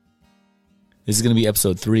This is going to be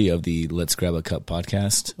episode 3 of the Let's Grab a Cup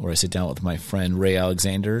podcast, where I sit down with my friend Ray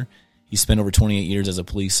Alexander. He spent over 28 years as a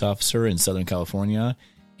police officer in Southern California,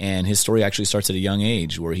 and his story actually starts at a young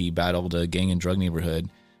age, where he battled a gang and drug neighborhood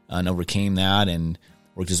and overcame that and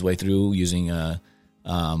worked his way through using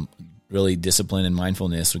really discipline and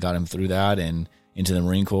mindfulness. We got him through that and into the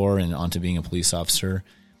Marine Corps and onto being a police officer.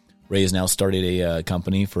 Ray has now started a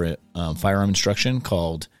company for firearm instruction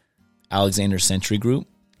called Alexander SENTRY Group,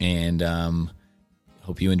 and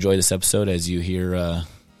hope you enjoy this episode as you hear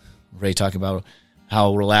Ray talk about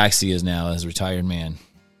how relaxed he is now as a retired man.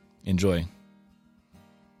 Enjoy.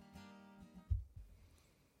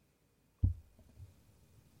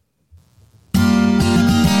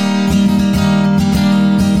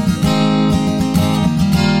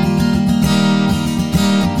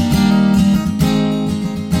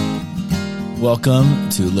 Welcome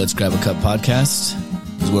to Let's Grab a Cup podcast.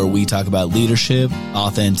 This is where we talk about leadership,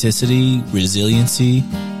 authenticity, resiliency.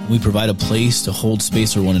 We provide a place to hold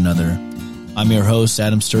space for one another. I'm your host,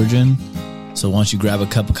 Adam Sturgeon. So why don't you grab a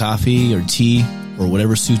cup of coffee or tea or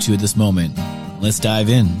whatever suits you at this moment. Let's dive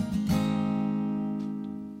in.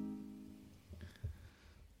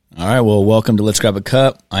 All right, well, welcome to Let's Grab a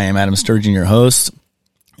Cup. I am Adam Sturgeon, your host.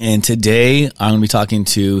 And today I'm going to be talking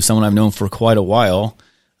to someone I've known for quite a while.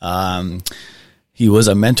 He was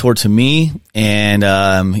a mentor to me,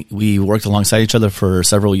 and we worked alongside each other for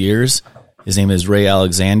several years. His name is Ray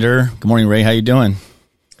Alexander. Good morning, Ray. How you doing?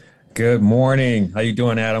 Good morning. How you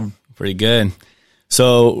doing, Adam? Pretty good.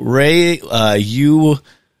 So, Ray, you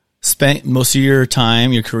spent most of your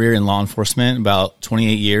career in law enforcement, about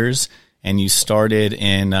 28 years, and you started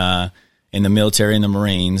in the military, in the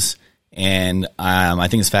Marines. And I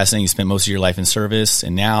think it's fascinating. You spent most of your life in service,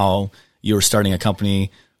 and now you're starting a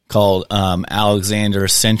company called Alexander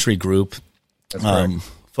SENTRY Group. That's right.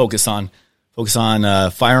 Focus on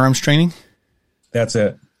firearms training. That's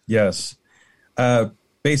it. Yes.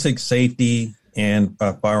 Basic safety and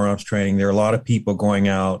firearms training. There are a lot of people going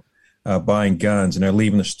out buying guns, and they're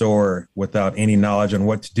leaving the store without any knowledge on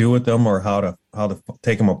what to do with them or how to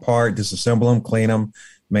take them apart, disassemble them, clean them,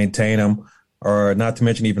 maintain them, or not to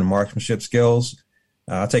mention even marksmanship skills.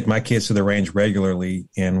 I take my kids to the range regularly,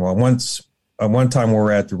 and one time we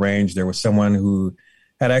were at the range, there was someone who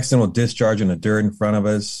had accidental discharge in the dirt in front of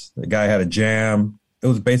us. The guy had a jam. It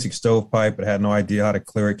was a basic stovepipe, but had no idea how to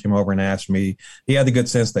clear it. Came over and asked me. He had the good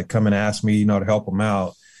sense to come and ask me, to help him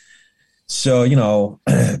out. So,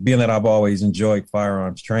 being that I've always enjoyed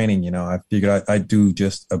firearms training, I figured I'd do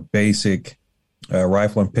just a basic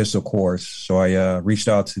rifle and pistol course. So I reached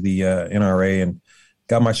out to the NRA and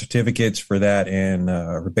got my certificates for that and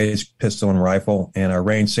basic pistol and rifle and a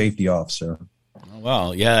range safety officer. Oh,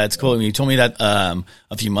 wow. Yeah, that's cool. I mean, you told me that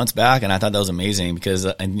a few months back, and I thought that was amazing because,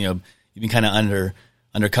 you've been kind of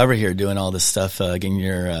undercover here doing all this stuff, getting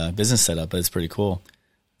your business set up, but it's pretty cool.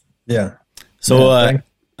 Yeah. So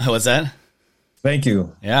what's that? Thank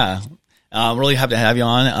you. Yeah. I'm really happy to have you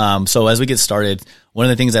on. So as we get started, one of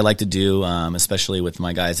the things I like to do, especially with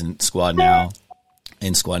my guys in Squad Now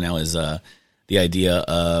is the idea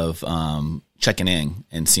of checking in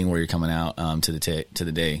and seeing where you're coming out to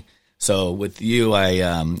the day. So with you,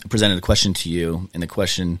 I presented a question to you, and the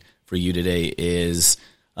question for you today is,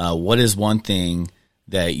 what is one thing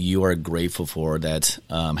that you are grateful for that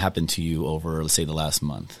happened to you over, let's say, the last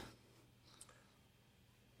month?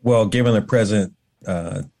 Well, given the present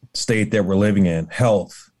state that we're living in,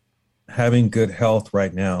 having good health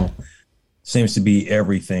right now seems to be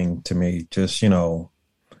everything to me. Just,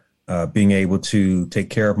 being able to take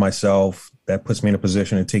care of myself, that puts me in a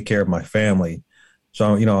position to take care of my family.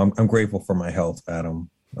 So, I'm grateful for my health, Adam.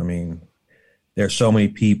 I mean, there's so many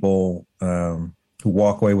people who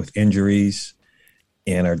walk away with injuries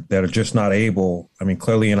and that are just not able. I mean,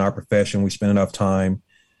 clearly in our profession, we spend enough time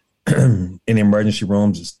in the emergency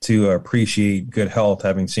rooms to appreciate good health,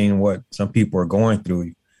 having seen what some people are going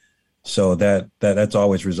through. So that's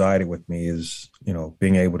always resided with me is,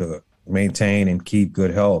 being able to maintain and keep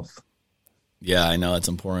good health. Yeah, I know it's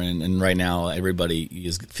important. And right now,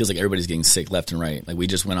 feels like everybody's getting sick left and right. Like we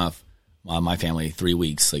just went off my family 3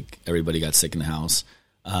 weeks. Like everybody got sick in the house.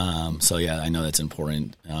 So yeah, I know that's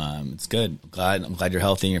important. It's good. I'm glad you're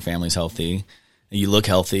healthy and your family's healthy. And you look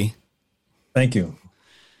healthy. Thank you.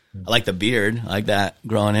 I like the beard. I like that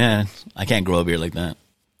growing in. I can't grow a beard like that.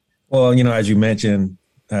 Well, as you mentioned,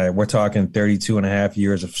 we're talking 32 and a half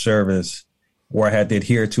years of service where I had to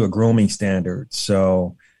adhere to a grooming standard.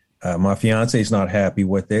 So my fiance is not happy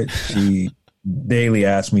with it. She daily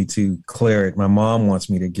asks me to clear it. My mom wants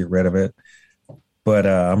me to get rid of it. But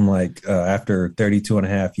I'm like, after 32 and a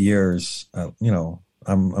half years,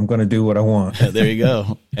 I'm going to do what I want. There you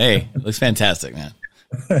go. Hey, it looks fantastic, man.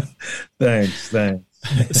 Thanks.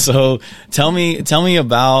 So tell me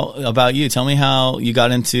about you. Tell me how you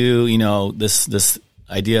got into, this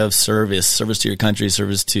idea of service to your country,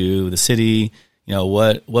 service to the city.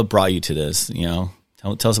 What brought you to this?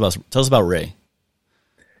 Tell us about Ray.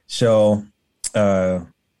 So,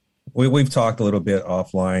 we've talked a little bit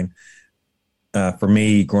offline. For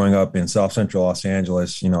me, growing up in South Central Los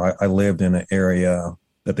Angeles, I lived in an area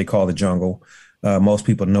that they call the jungle. Most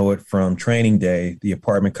people know it from Training Day, the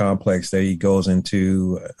apartment complex that he goes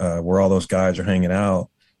into, where all those guys are hanging out.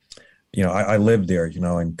 I lived there,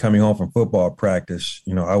 and coming home from football practice,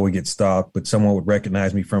 I would get stopped, but someone would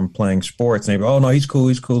recognize me from playing sports and they'd be, oh, no, he's cool,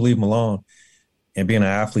 leave him alone. And being an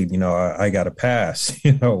athlete, I got a pass,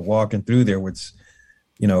 walking through there was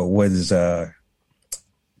it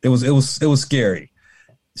was scary.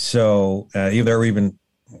 So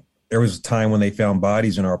there was a time when they found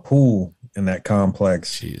bodies in our pool in that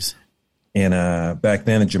complex. Jeez. And back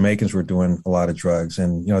then the Jamaicans were doing a lot of drugs,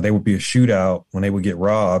 and they would be a shootout when they would get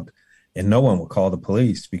robbed, and no one would call the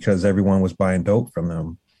police because everyone was buying dope from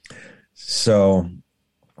them. So,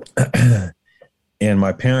 and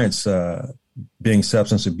my parents, being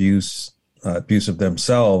substance abusive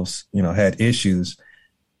themselves, had issues.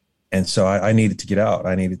 And so I needed to get out.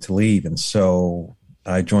 I needed to leave. And so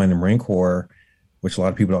I joined the Marine Corps, which a lot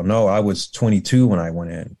of people don't know. I was 22 when I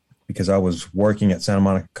went in because I was working at Santa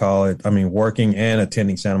Monica College. Working and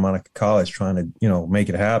attending Santa Monica College, trying to, make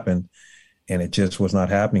it happen. And it just was not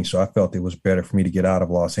happening. So I felt it was better for me to get out of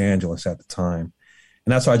Los Angeles at the time.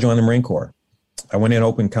 And that's why I joined the Marine Corps. I went in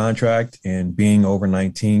open contract, and being over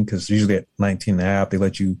 19, because usually at 19 and a half, they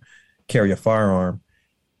let you carry a firearm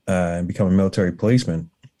and become a military policeman.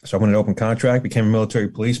 So I went in open contract, became a military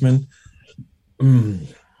policeman, did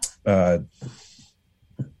my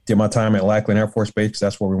time at Lackland Air Force Base, because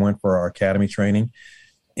that's where we went for our academy training.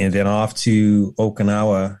 And then off to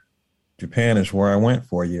Okinawa, Japan is where I went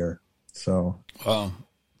for a year. So, wow.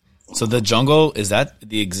 So the jungle, is that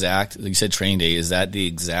the exact, like you said, Training Day, is that the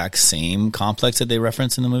exact same complex that they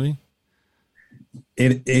reference in the movie?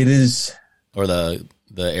 It is. Or the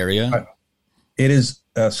area? It is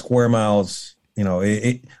square miles.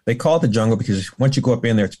 They call it the jungle because once you go up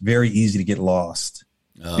in there, it's very easy to get lost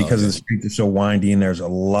because the streets are so windy, and there's a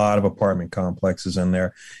lot of apartment complexes in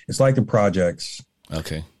there. It's like the projects.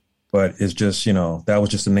 Okay. But it's just, that was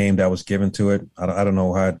just a name that was given to it. I don't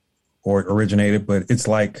know how it originated, but it's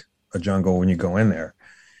like a jungle when you go in there.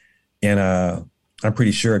 And I'm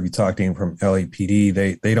pretty sure if you talk to anyone from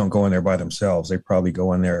LAPD, they don't go in there by themselves. They probably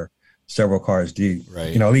go in there several cars deep.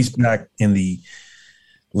 Right. At least back in the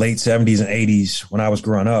late 70s and 80s when I was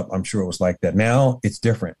growing up, I'm sure it was like that. Now it's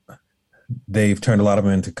different. They've turned a lot of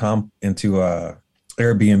them into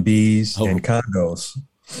Airbnbs and condos.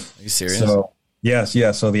 Are you serious? So yes.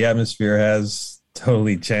 So the atmosphere has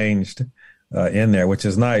totally changed in there, which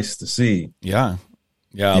is nice to see. Yeah.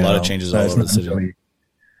 A lot of changes all over the city.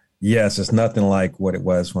 Yes, it's nothing like what it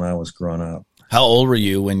was when I was growing up. How old were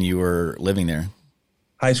you when you were living there?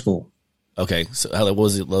 High school. Okay, so what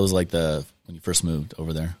was like when you first moved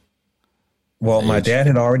over there? Well, my dad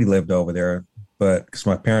had already lived over there, but because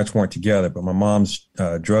my parents weren't together, but my mom's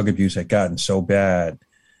drug abuse had gotten so bad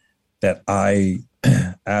that I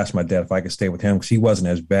asked my dad if I could stay with him because he wasn't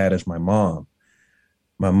as bad as my mom.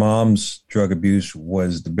 My mom's drug abuse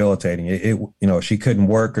was debilitating. It she couldn't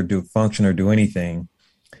work or function or do anything.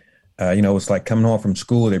 It was like coming home from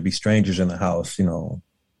school, there'd be strangers in the house,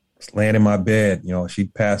 laying in my bed,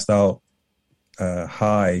 she'd passed out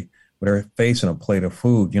high with her face in a plate of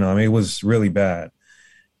food. It was really bad.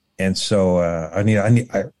 And so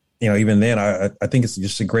even then, I think it's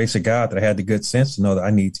just the grace of God that I had the good sense to know that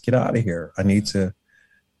I need to get out of here. I need to,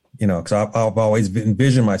 because I've always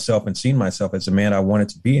envisioned myself and seen myself as a man I wanted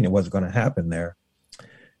to be, and it wasn't going to happen there.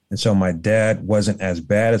 And so my dad wasn't as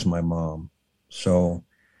bad as my mom. So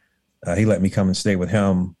he let me come and stay with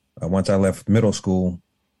him. Once I left middle school,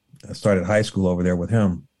 I started high school over there with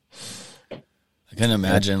him. I can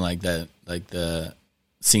imagine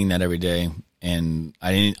seeing that every day. And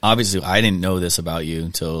I didn't know this about you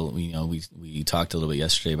until, we talked a little bit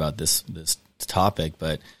yesterday about this topic,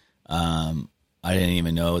 but, I didn't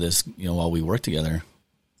even know this, while we worked together.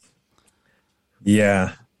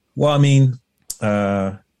 Yeah. Well, it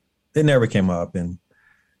never came up, and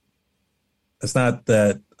it's not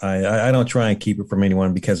that I don't try and keep it from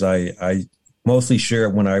anyone because I mostly share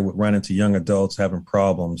it when I would run into young adults having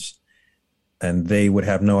problems and they would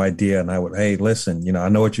have no idea. And I would, hey, listen, I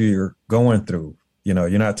know what you're going through. You're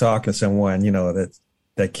not talking to someone,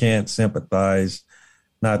 that can't sympathize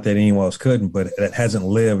Not that anyone else couldn't, but it hasn't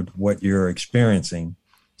lived what you're experiencing.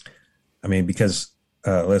 I mean, because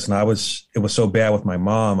listen, it was so bad with my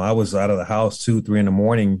mom. I was out of the house 2, 3 in the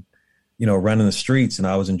morning, running the streets, and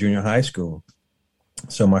I was in junior high school.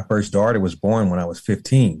 So my first daughter was born when I was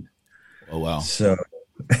 15. Oh, wow. So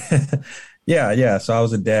yeah. So I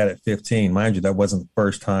was a dad at 15. Mind you, that wasn't the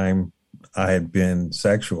first time I had been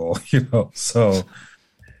sexual,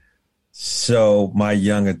 So my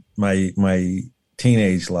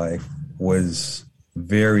teenage life was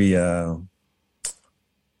very, it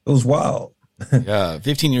was wild. Yeah.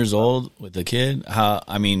 15 years old with a kid.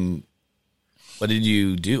 What did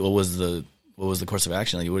you do? What was the course of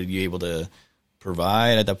action? Like, were you able to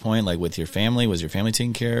provide at that point, like with your family? Was your family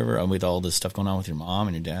taking care of her with all this stuff going on with your mom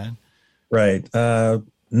and your dad? Right. No,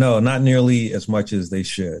 not nearly as much as they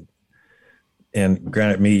should. And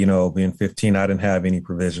granted, me, being 15, I didn't have any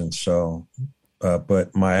provisions. So,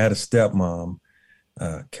 but I had a stepmom,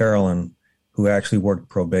 Carolyn, who actually worked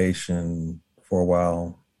probation for a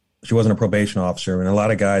while. She wasn't a probation officer. And a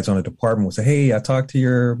lot of guys on the department would say, "Hey, I talked to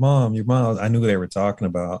your mom. I knew who they were talking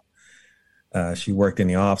about." She worked in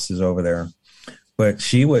the offices over there, but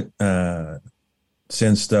she would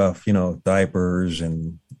send stuff, diapers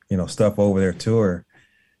and, stuff over there to her.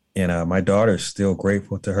 And my daughter's still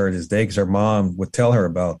grateful to her this day because her mom would tell her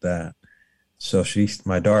about that. So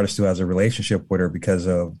my daughter still has a relationship with her because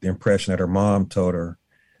of the impression that her mom told her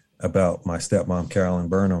about my stepmom, Carolyn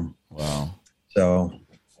Burnham. Wow. So,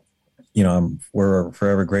 we're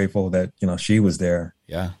forever grateful that, she was there.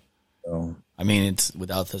 Yeah. So, it's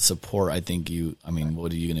without the support, I think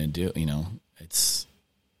what are you going to do?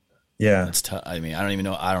 Yeah. It's tough. I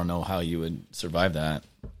don't know how you would survive that.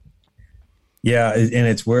 Yeah, and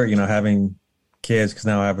it's weird, having kids, because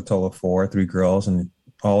now I have a total of 4, 3 girls and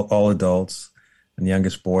all adults, and the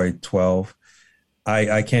youngest boy, 12.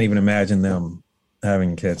 I can't even imagine them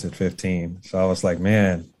having kids at 15. So I was like,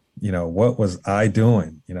 man, what was I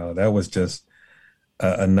doing? That was just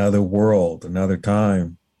another world, another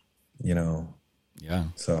time, Yeah.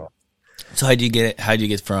 So how'd you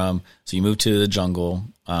get from, so you moved to the jungle.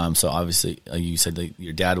 So obviously you said that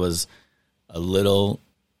your dad was a little,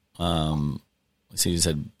 so you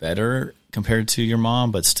said better compared to your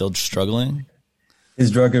mom, but still struggling?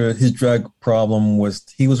 His drug problem was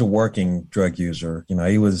he was a working drug user.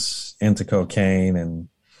 He was into cocaine and,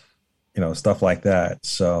 stuff like that.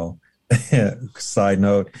 So side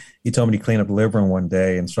note, he told me to clean up the liver room one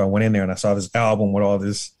day. And so I went in there and I saw this album with all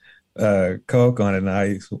this coke on it. And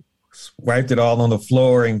I wiped it all on the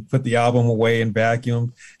floor and put the album away and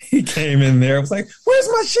vacuumed. He came in there. I was like, "Where's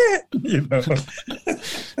my shit?"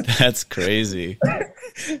 That's crazy.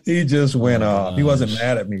 He just went off. He wasn't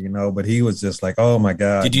mad at me, but he was just like, "Oh my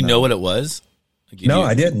God." Did you know what it was? No,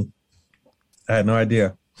 I didn't. I had no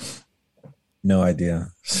idea. No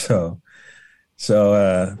idea. So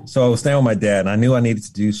I was staying with my dad and I knew I needed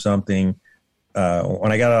to do something.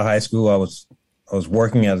 When I got out of high school, I was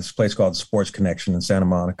working at this place called Sports Connection in Santa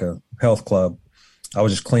Monica Health Club. I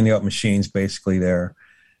was just cleaning up machines basically there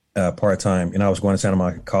part-time, and I was going to Santa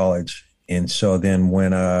Monica College. And so then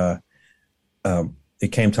when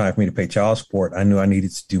it came time for me to pay child support, I knew I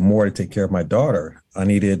needed to do more to take care of my daughter. I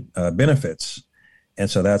needed benefits. And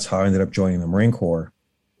so that's how I ended up joining the Marine Corps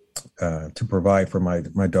to provide for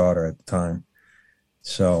my daughter at the time.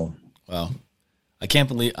 So. Wow. I can't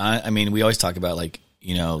believe, we always talk about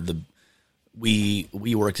we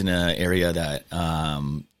worked in an area that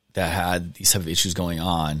had these type of issues going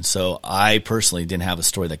on. So I personally didn't have a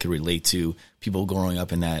story that could relate to people growing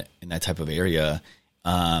up in that type of area.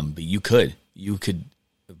 But you could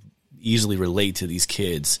easily relate to these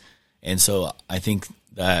kids. And so I think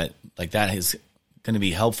that that is going to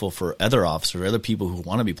be helpful for other officers, other people who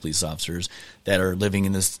want to be police officers that are living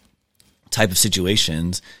in this type of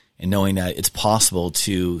situations and knowing that it's possible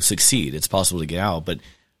to succeed. It's possible to get out,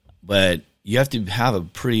 but you have to have a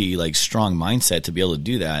pretty strong mindset to be able to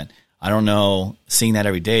do that. I don't know, seeing that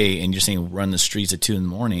every day and you're saying run the streets at 2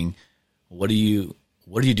 a.m. What are you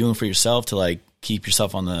doing for yourself to keep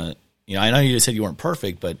yourself on the, I know you just said you weren't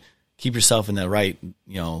perfect, but keep yourself in the right,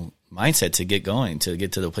 mindset to get going, to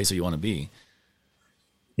get to the place where you want to be.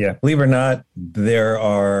 Yeah. Believe it or not, there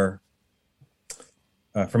are,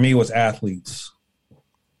 for me, it was athletes,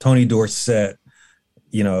 Tony Dorsett,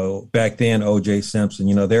 back then, O.J.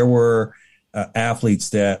 Simpson, there were athletes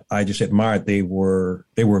that I just admired. They were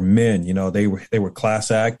men, they were class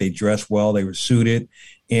act. They dressed well, they were suited,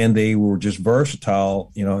 and they were just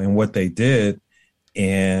versatile, in what they did.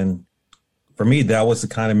 And for me, that was the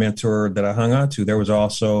kind of mentor that I hung on to. There was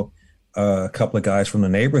also a couple of guys from the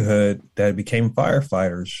neighborhood that became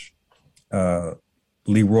firefighters.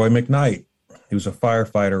 Leroy McKnight, He was a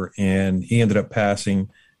firefighter, and he ended up passing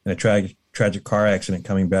in a tragic car accident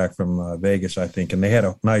coming back from Vegas, I think. And they had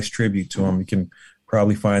a nice tribute to him. You can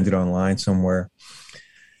probably find it online somewhere.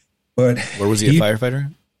 But where was he a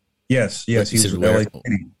firefighter? Yes. He was in LA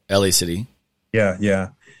City. LA City.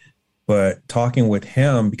 Yeah. But talking with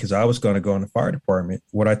him, because I was going to go in the fire department,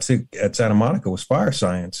 what I took at Santa Monica was fire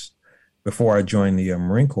science before I joined the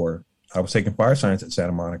Marine Corps. I was taking fire science at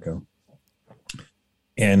Santa Monica.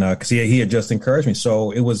 And because he had just encouraged me.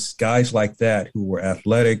 So it was guys like that who were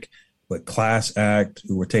athletic, but class act,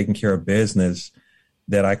 who were taking care of business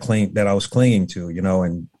that I was clinging to,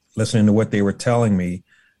 and listening to what they were telling me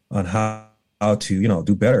on how to,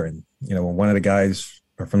 do better. And, when one of the guys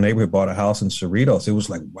from the neighborhood bought a house in Cerritos, it was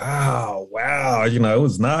like, wow, it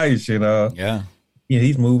was nice, Yeah.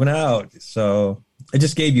 He's moving out. So it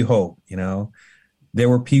just gave you hope, There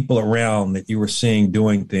were people around that you were seeing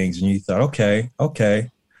doing things, and you thought, okay,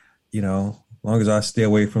 as long as I stay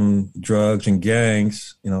away from drugs and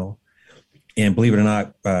gangs, and believe it or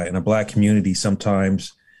not, in a Black community,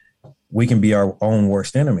 sometimes we can be our own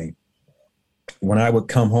worst enemy. When I would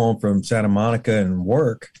come home from Santa Monica and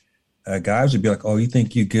work, guys would be like, "Oh, you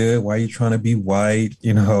think you good? Why are you trying to be white?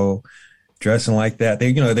 Dressing like that?"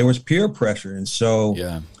 There was peer pressure, and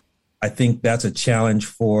so I think that's a challenge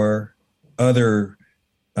for other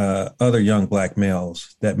young Black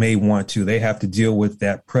males that may want to. They have to deal with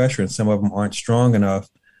that pressure, and some of them aren't strong enough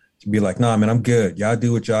to be like, "Nah, man, I'm good. Y'all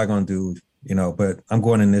do what y'all gonna do, but I'm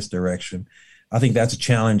going in this direction." I think that's a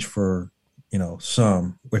challenge for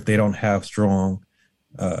some, if they don't have strong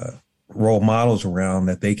role models around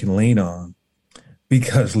that they can lean on.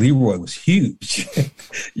 Because Leroy was huge,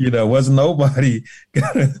 wasn't nobody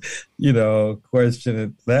gonna,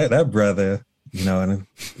 question that brother, and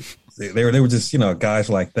they were just, guys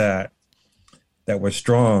like that were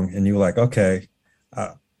strong. And you were like, okay,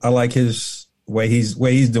 I like his way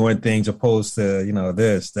he's doing things opposed to,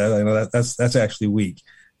 that's actually weak.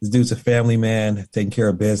 This dude's a family man taking care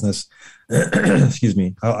of business. Excuse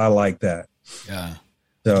me. I like that. Yeah.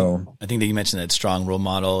 So I think that you mentioned that strong role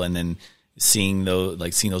model, and then seeing those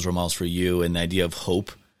role models for you, and the idea of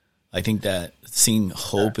hope. I think that seeing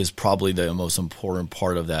hope is probably the most important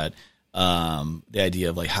part of that. The idea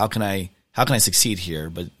of how can I succeed here,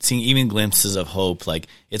 but seeing even glimpses of hope, like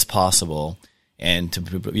it's possible, and to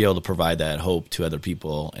be able to provide that hope to other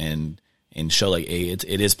people and show hey,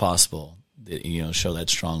 it is possible. Show that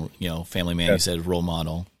strong, family man. Yes. You said role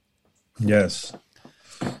model. Yes.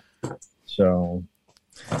 So,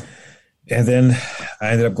 and then I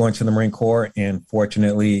ended up going to the Marine Corps, and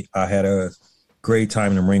fortunately I had a great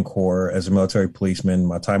time in the Marine Corps as a military policeman.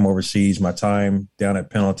 My time overseas, my time down at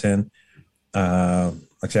Pendleton. Like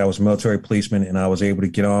I said, I was a military policeman, and I was able to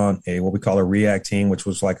get on what we call a REACT team, which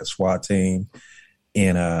was like a SWAT team.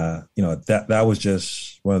 And, that was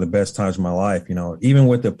just one of the best times of my life, even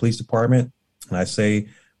with the police department. And I say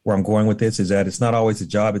where I'm going with this is that it's not always the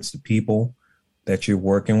job, it's the people that you're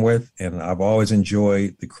working with. And I've always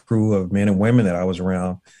enjoyed the crew of men and women that I was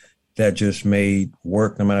around that just made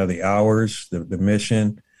work, no matter the hours, the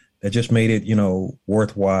mission, that just made it,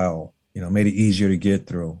 worthwhile, made it easier to get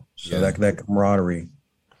through. So that camaraderie.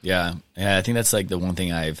 Yeah. I think that's the one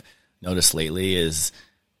thing I've noticed lately is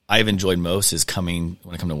I've enjoyed most is when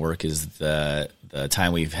I come to work is the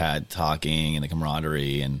time we've had talking and the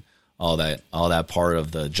camaraderie and all that part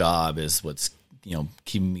of the job is what's,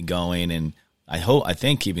 keeping me going. And I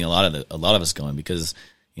think keeping a lot of us going because,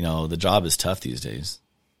 the job is tough these days.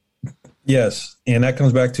 Yes. And that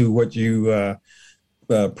comes back to what you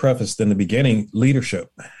prefaced in the beginning,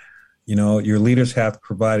 leadership. Your leaders have to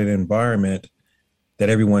provide an environment that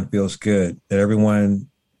everyone feels good, that everyone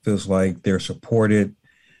feels like they're supported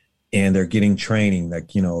and they're getting training.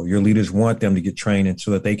 Your leaders want them to get training so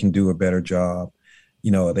that they can do a better job.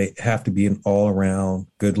 They have to be an all around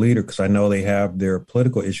good leader, because I know they have their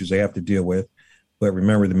political issues they have to deal with. But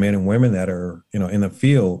remember the men and women that are, in the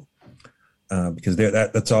field, because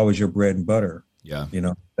that's always your bread and butter. Yeah.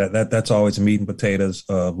 That's always the meat and potatoes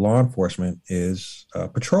of law enforcement is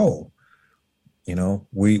patrol.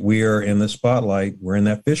 We are in the spotlight. We're in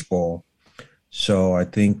that fishbowl. So I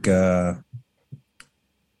think as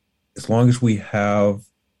long as we have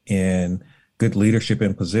in good leadership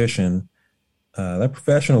in position, that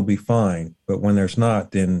profession will be fine. But when there's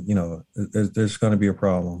not, then, there's going to be a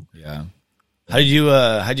problem. Yeah. How'd you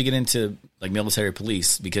get into military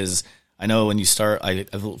police? Because I know when you start,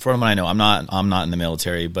 from what I know, I'm not in the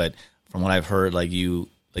military, but from what I've heard,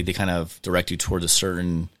 they kind of direct you towards a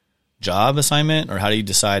certain job assignment, or how do you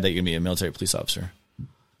decide that you're going to be a military police officer?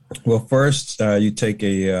 Well, first you take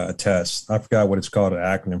a test. I forgot what it's called, an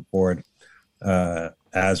acronym for it.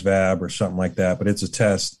 ASVAB or something like that, but it's a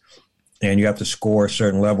test and you have to score a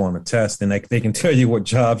certain level on the test, and they can tell you what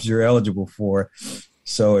jobs you're eligible for.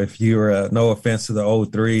 So if you're, no offense to the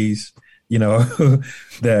O3s,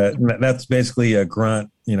 that's basically a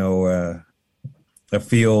grunt, a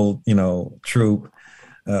field, troop,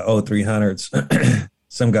 O300s.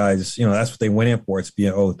 Some guys, that's what they went in for. It's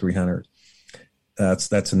being O300.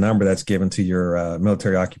 That's a number that's given to your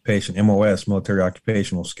military occupation, MOS, military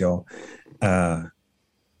occupational skill. A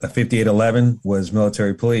 5811 was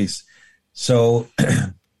military police. So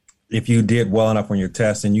if you did well enough on your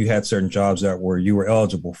test and you had certain jobs that you were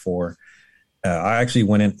eligible for, I actually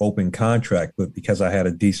went in open contract, but because I had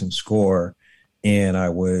a decent score and I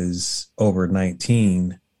was over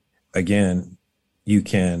 19, again, you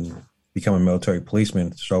can become a military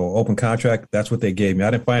policeman. So open contract, that's what they gave me.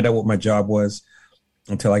 I didn't find out what my job was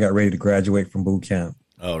until I got ready to graduate from boot camp.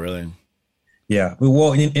 Oh, really? Yeah.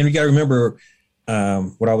 Well, and you got to remember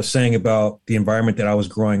what I was saying about the environment that I was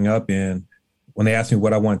growing up in. When they asked me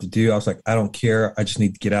what I wanted to do, I was like, I don't care. I just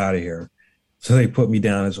need to get out of here. So they put me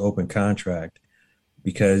down as open contract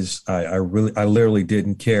because I literally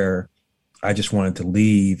didn't care. I just wanted to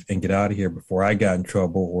leave and get out of here before I got in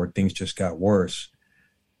trouble or things just got worse.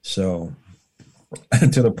 So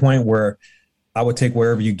to the point where I would take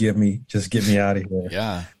wherever you give me, just get me out of here.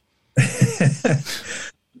 Yeah.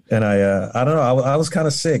 And I don't know, I was kind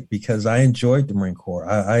of sick because I enjoyed the Marine Corps.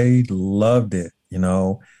 I loved it,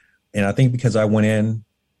 and I think because I went in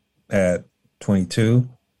at 22,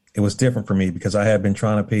 it was different for me because I had been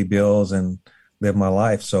trying to pay bills and live my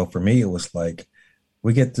life. So for me, it was like,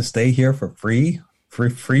 we get to stay here for free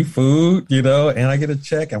food, and I get a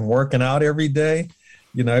check. I'm working out every day.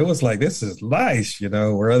 It was like, this is nice,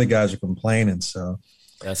 where other guys are complaining. So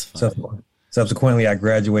that's fun. So subsequently, I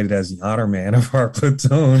graduated as the honor man of our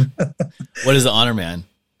platoon. What is the honor man?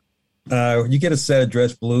 You get a set of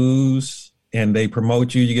dress blues and they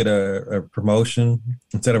promote you. You get a promotion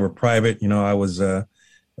instead of a private. I was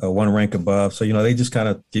one rank above. So, they just kind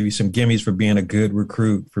of give you some gimmies for being a good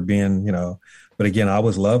recruit, for being, but again, I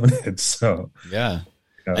was loving it. So, yeah,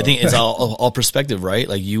 I think it's all perspective, right?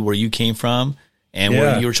 Like where you came from and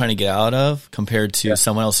where you were trying to get out of compared to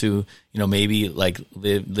someone else who, maybe like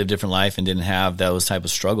lived a different life and didn't have those type of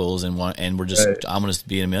struggles and we're just, I'm going to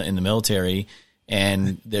be in the military,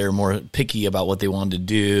 and they're more picky about what they wanted to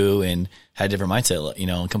do and had a different mindset,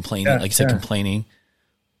 and complaining, like you said, complaining.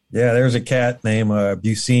 Yeah, there's a cat named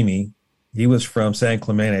Buscemi. He was from San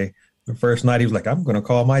Clemente. The first night he was like, I'm going to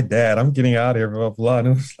call my dad. I'm getting out of here. Blah, blah. And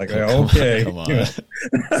it was like, okay. Come on.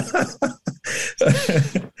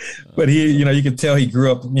 But he, you could tell he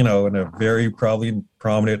grew up, in a very probably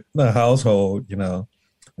prominent household,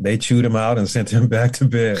 They chewed him out and sent him back to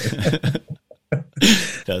bed.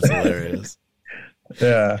 That's hilarious.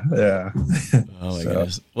 Yeah. Oh my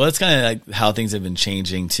gosh. Well, it's kind of like how things have been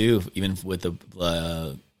changing too, even with the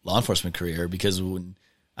law enforcement career, because when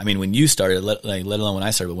you started, let alone when I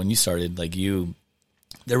started, but when you started,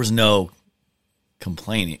 there was no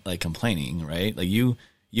complaining, right? Like you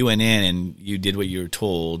went in and you did what you were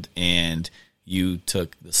told and you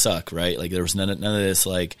took the suck, right? Like there was none of this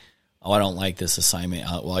like, oh, I don't like this assignment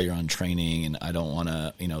while you're on training and I don't want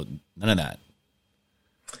to, none of that.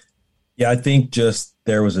 Yeah, I think just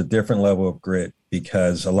there was a different level of grit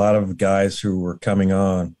because a lot of guys who were coming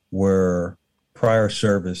on were prior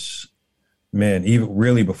service men, even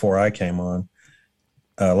really before I came on.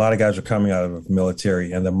 A lot of guys were coming out of the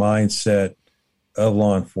military, and the mindset of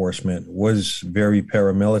law enforcement was very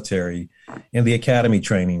paramilitary, and the academy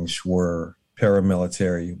trainings were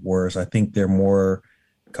paramilitary, whereas I think they're more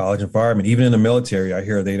college environment. Even in the military, I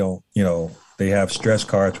hear they don't, they have stress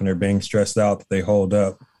cards when they're being stressed out that they hold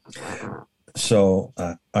up. So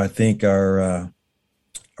I think our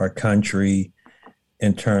country,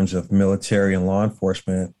 in terms of military and law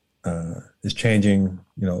enforcement, is changing,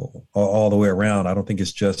 all the way around. I don't think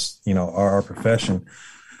it's just, our profession.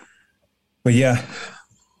 But yeah,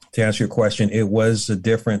 to answer your question, it was a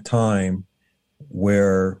different time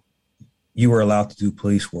where you were allowed to do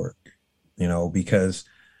police work, because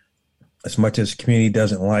as much as the community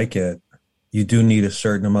doesn't like it, you do need a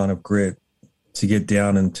certain amount of grit to get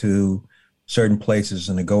down into certain places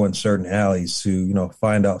and to go in certain alleys to,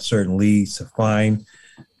 find out certain leads, to find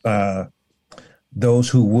those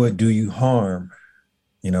who would do you harm,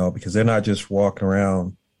 because they're not just walking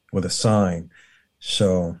around with a sign.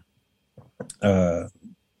 So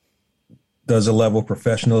does a level of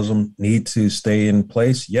professionalism need to stay in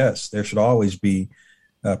place? Yes, there should always be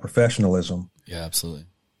professionalism. Yeah, absolutely.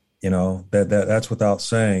 That's without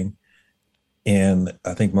saying. And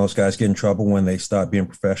I think most guys get in trouble when they start being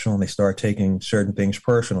professional and they start taking certain things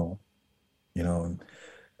personal, and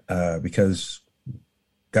because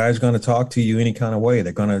guys are going to talk to you any kind of way.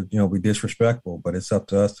 They're going to, be disrespectful, but it's up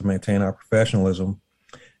to us to maintain our professionalism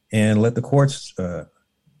and let the courts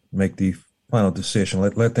make the final decision.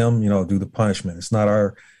 Let them, do the punishment. It's not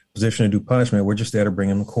our position to do punishment. We're just there to bring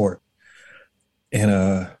them to court. And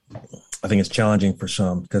I think it's challenging for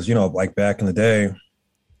some because, like back in the day,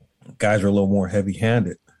 guys are a little more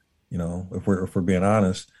heavy-handed, if we're being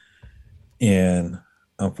honest. And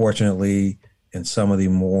unfortunately, in some of the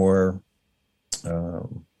more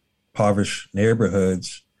impoverished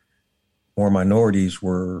neighborhoods, more minorities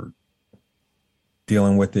were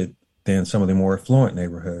dealing with it than some of the more affluent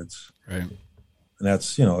neighborhoods. Right. And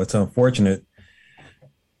that's, it's unfortunate.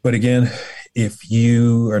 But again, if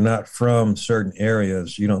you are not from certain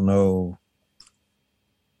areas, you don't know.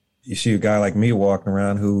 You see a guy like me walking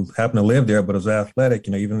around who happened to live there, but was athletic,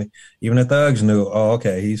 even the thugs knew, oh,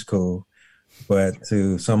 okay, he's cool. But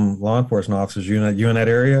to some law enforcement officers, you're in that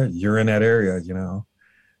area, you're in that area,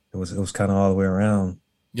 It was kind of all the way around.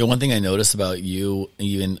 One thing I noticed about you,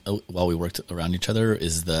 even while we worked around each other,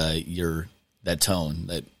 is that tone,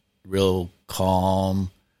 that real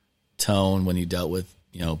calm tone when you dealt with,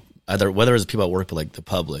 either whether it's people at work, but like the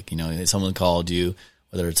public, someone called you,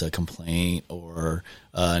 whether it's a complaint or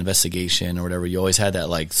investigation or whatever, you always had that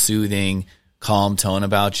like soothing, calm tone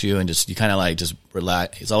about you, and you kind of like just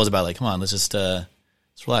relax. It's always about like, come on, let's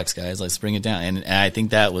relax, guys. Let's bring it down. And I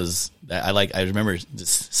think that I remember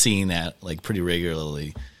just seeing that like pretty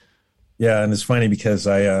regularly. Yeah, and it's funny because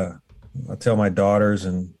I tell my daughters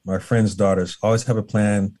and my friends' daughters always have a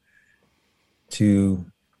plan to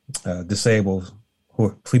disable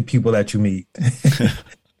people that you meet.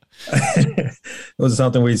 It was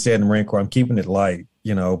something we said in the Marine Corps. I'm keeping it light,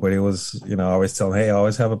 but it was, I always tell them, hey, I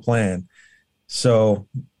always have a plan. So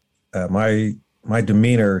my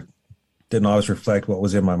demeanor didn't always reflect what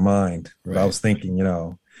was in my mind. Right. What I was thinking,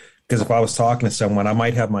 because if I was talking to someone, I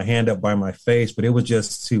might have my hand up by my face, but it was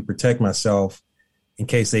just to protect myself in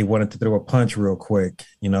case they wanted to throw a punch real quick,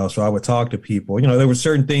 so I would talk to people. There were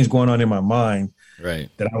certain things going on in my mind, right,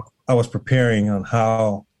 that I was preparing on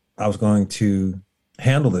how I was going to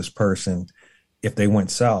handle this person if they went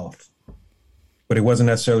south. But it wasn't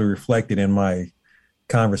necessarily reflected in my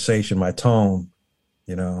conversation, my tone,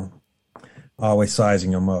 always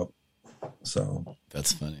sizing them up. So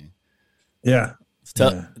that's funny. Yeah.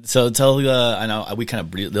 So tell I know we kind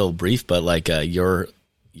of little brief, but like your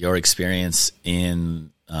experience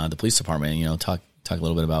in the police department. Talk a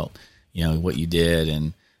little bit about what you did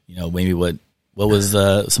and maybe what was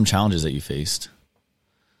some challenges that you faced.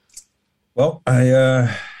 Well,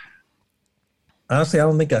 I honestly I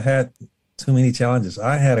don't think I had too many challenges.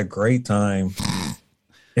 I had a great time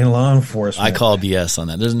in law enforcement. I call BS on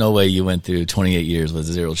that. There's no way you went through 28 years with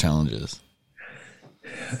 0 challenges.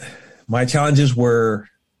 My challenges were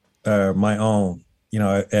my own.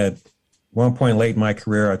 At one point late in my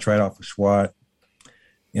career, I tried out for SWAT,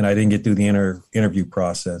 and I didn't get through the interview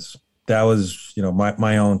process. That was,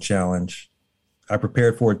 my own challenge. I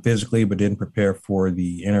prepared for it physically, but didn't prepare for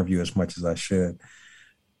the interview as much as I should.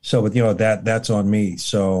 So, but that's on me.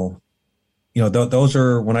 So, those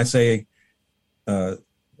are, when I say,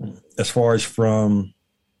 as far as from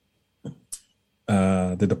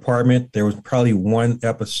the department, there was probably one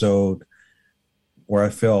episode where I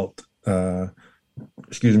felt, there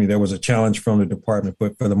was a challenge from the department,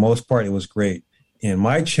 but for the most part, it was great. And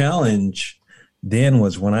my challenge then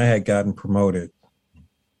was when I had gotten promoted.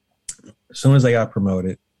 As soon as I got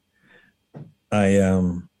promoted, I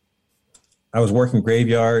was working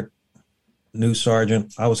graveyard, new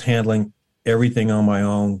sergeant. I was handling everything on my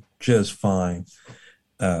own just fine.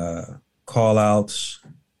 Call outs,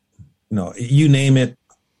 you name it,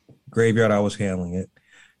 graveyard, I was handling it.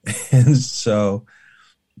 And so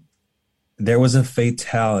there was a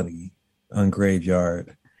fatality on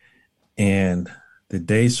graveyard, and the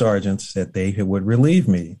day sergeant said they would relieve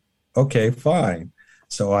me. Okay, fine.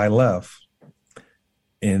 So I left.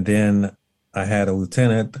 And then I had a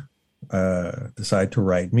lieutenant decide to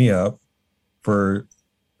write me up for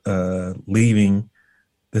leaving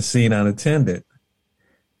the scene unattended.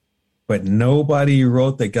 But nobody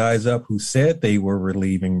wrote the guys up who said they were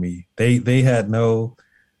relieving me. They had no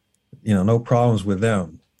problems with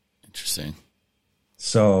them. Interesting.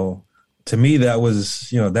 So to me, that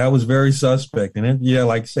was very suspect. And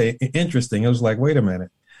like I say, interesting. It was like, wait a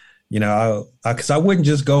minute. Because I wouldn't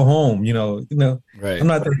just go home, Right. I'm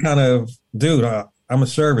not that kind of dude. I'm a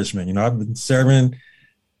serviceman, I've been serving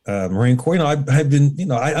Marine Corps, I've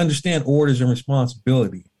been, I understand orders and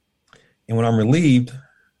responsibility. And when I'm relieved,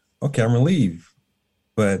 okay, I'm relieved.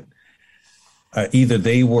 But either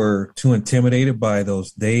they were too intimidated by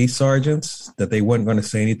those day sergeants that they weren't going to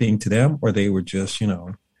say anything to them, or they were just,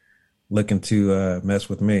 looking to mess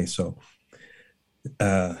with me. So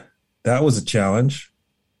that was a challenge.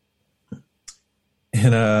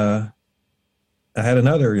 And I had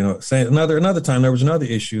another, another time there was another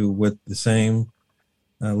issue with the same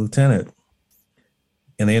lieutenant,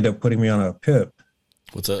 and they ended up putting me on a PIP.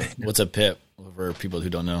 What's a PIP for people who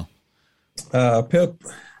don't know? PIP,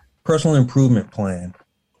 personal improvement plan,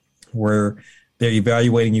 where they're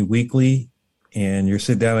evaluating you weekly, and you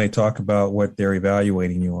sit down and they talk about what they're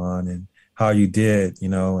evaluating you on and how you did,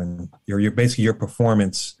 and your basically your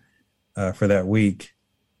performance for that week.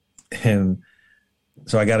 And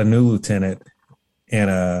so I got a new lieutenant,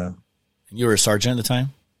 and you were a sergeant at the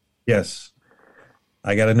time? Yes,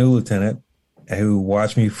 I got a new lieutenant who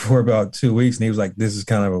watched me for about 2 weeks, and he was like, "This is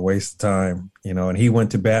kind of a waste of time," and he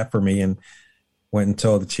went to bat for me and went and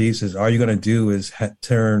told the chief, says, "All you're going to do is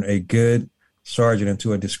turn a good sergeant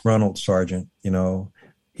into a disgruntled sergeant.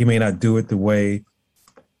 He may not do it the way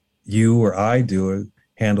you or I do it,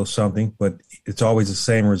 handle something, but it's always the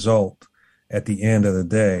same result at the end of the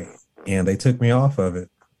day." And they took me off of it.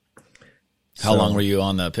 How long were you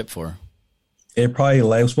on the PIP for? It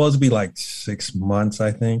was supposed to be like 6 months,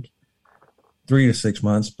 I think, 3 to 6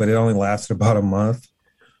 months, but it only lasted about a month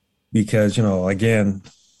because, again,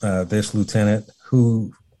 this lieutenant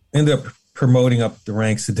who ended up promoting up the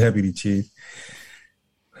ranks to deputy chief,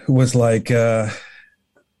 who was like,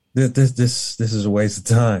 this is a waste of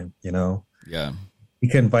time, Yeah. He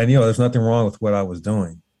couldn't find, there's nothing wrong with what I was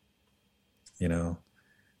doing, So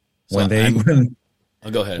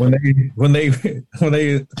go ahead. When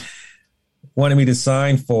they wanted me to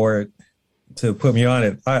sign for it, to put me on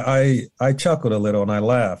it, I chuckled a little and I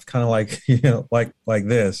laughed, kind of like, like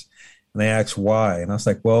this. And they asked why. And I was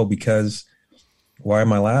like, well, because why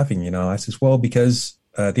am I laughing? I says, well, because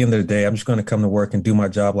at the end of the day, I'm just going to come to work and do my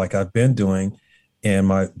job like I've been doing. And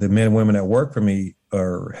the men and women that work for me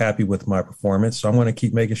are happy with my performance. So I'm going to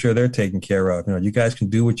keep making sure they're taken care of. You guys can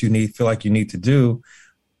do what you feel like you need to do.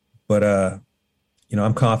 But,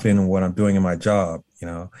 I'm confident in what I'm doing in my job,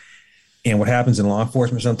 And what happens in law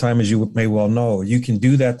enforcement sometimes, as you may well know, you can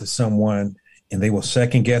do that to someone and they will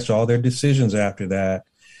second guess all their decisions after that.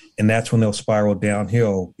 And that's when they'll spiral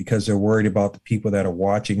downhill because they're worried about the people that are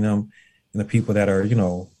watching them and the people that are,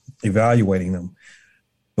 evaluating them.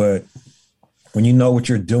 But when you know what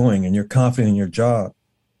you're doing and you're confident in your job,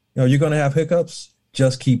 you're going to have hiccups.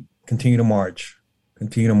 Just continue to march.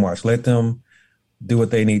 Let them do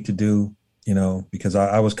what they need to do, because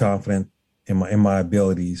I was confident in my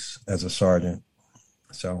abilities as a sergeant.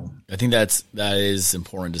 So I think that is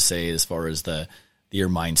important to say as far as your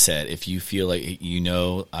mindset. If you feel like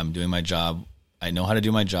I'm doing my job, I know how to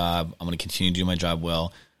do my job, I'm going to continue to do my job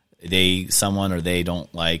well. They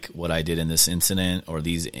don't like what I did in this incident or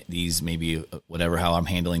these maybe whatever, how I'm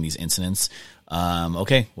handling these incidents.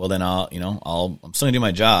 Okay, well then I'm still gonna do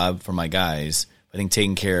my job for my guys. I think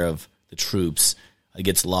taking care of the troops, it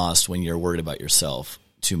gets lost when you're worried about yourself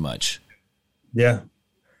too much. Yeah.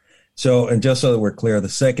 So, and just so that we're clear, the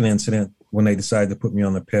second incident when they decided to put me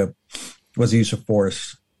on the PIP was the use of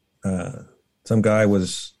force. Some guy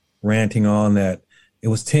was ranting on that it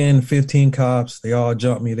was 10, 15 cops. They all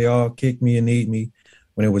jumped me. They all kicked me and kneed me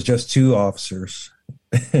when it was just 2 officers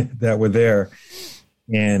that were there.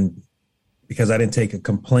 And because I didn't take a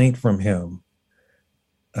complaint from him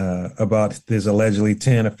about this allegedly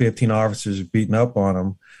 10 or 15 officers beating up on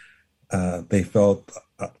him, they felt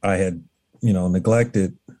I had,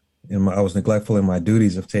 neglected. I was neglectful in my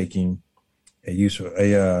duties of taking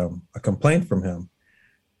a complaint from him.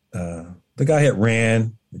 The guy had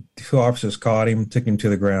ran. 2 officers caught him, took him to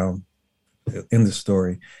the ground. In the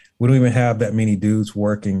story, we don't even have that many dudes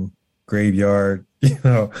working graveyard,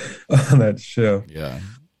 on that shift. Yeah.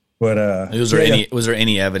 But was there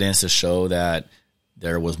any evidence to show that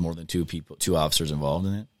there was more than 2 officers involved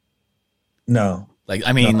in it? No. Could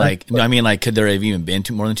there have even been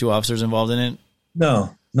more than 2 officers involved in it?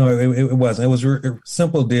 No, it wasn't. It was a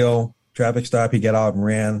simple deal. Traffic stop. He got out and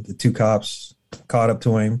ran. The 2 cops caught up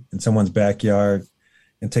to him in someone's backyard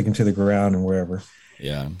and take him to the ground and wherever.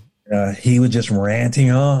 Yeah. He was just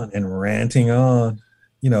ranting on, and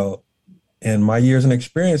my years and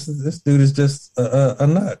experience, this dude is just a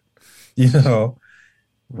nut,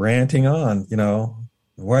 ranting on,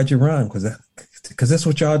 why'd you run? Because that's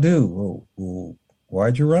what y'all do. Well,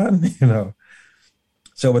 why'd you run?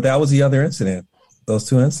 So, but that was the other incident, those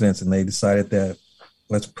 2 incidents. And they decided that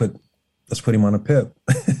let's put him on a PIP.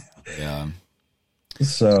 Yeah.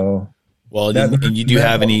 So, well, did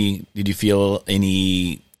you feel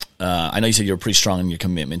any I know you said you were pretty strong in your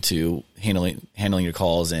commitment to handling your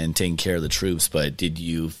calls and taking care of the troops, but did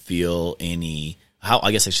you feel how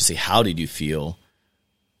did you feel,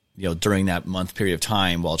 during that month period of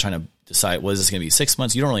time while trying to decide, was this going to be 6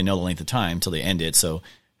 months? You don't really know the length of time until they end it. So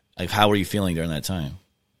like, how were you feeling during that time?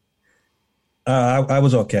 I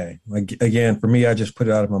was okay. Again, for me, I just put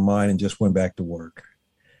it out of my mind and just went back to work.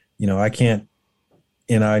 I can't,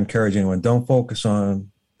 and I encourage anyone, don't focus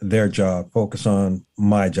on their job, focus on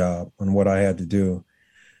my job and what I had to do,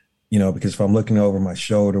 because if I'm looking over my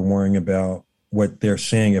shoulder, worrying about what they're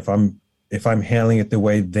seeing, if I'm handling it the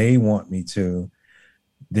way they want me to,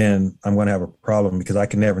 then I'm going to have a problem because I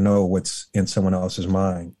can never know what's in someone else's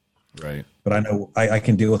mind. Right. But I know I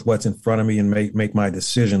can deal with what's in front of me and make my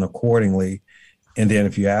decision accordingly. And then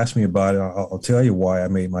if you ask me about it, I'll tell you why I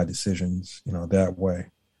made my decisions, that way.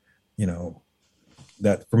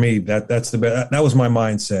 That for me, that's the best. That was my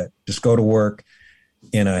mindset. Just go to work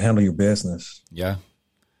and handle your business. Yeah.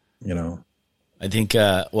 I think,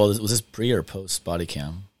 was this pre or post body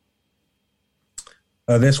cam?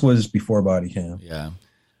 This was before body cam. Yeah.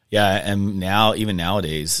 Yeah. And now, even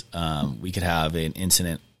nowadays, we could have an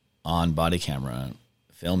incident on body camera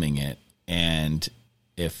filming it. And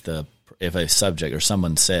if a subject or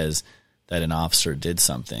someone says that an officer did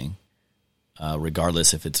something,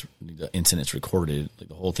 regardless if the incident's recorded, like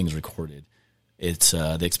the whole thing's recorded, it's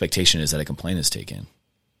the expectation is that a complaint is taken.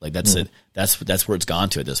 Like that's it. That's where it's gone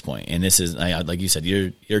to at this point. And this is, like you said,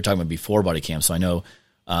 you're talking about before body cam. So I know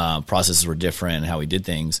processes were different and how we did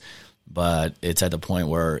things, but it's at the point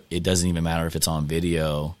where it doesn't even matter if it's on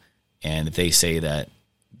video, and if they say that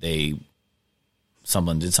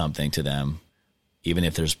someone did something to them, even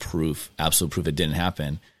if there's absolute proof it didn't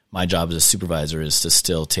happen, my job as a supervisor is to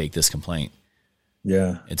still take this complaint.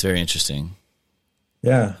 Yeah. It's very interesting.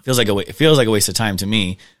 Yeah. It feels like a waste of time to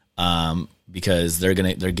me, because they're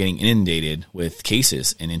getting inundated with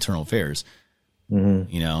cases in internal affairs,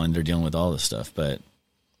 and they're dealing with all this stuff. But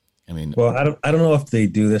I mean, well, I don't know if they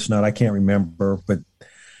do this or not. I can't remember, but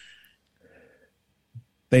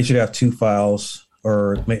they should have two files,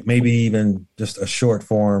 or maybe even just a short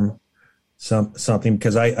form, something,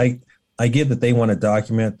 because I get that they want to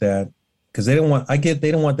document that, because they don't want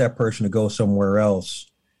that person to go somewhere else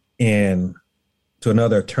and to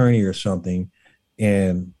another attorney or something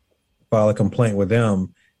and file a complaint with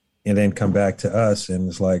them and then come back to us. And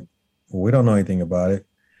it's like, well, we don't know anything about it.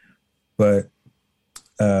 But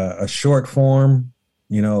a short form,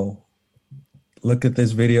 look at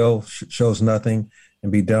this video, shows nothing,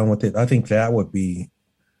 and be done with it. I think that would be,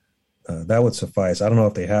 that would suffice. I don't know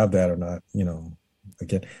if they have that or not,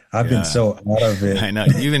 Again, I've been so out of it. I know.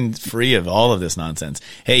 You've been free of all of this nonsense.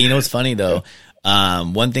 Hey, what's funny though?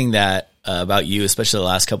 One thing that about you, especially the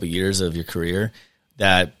last couple of years of your career,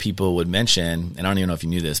 that people would mention, and I don't even know if you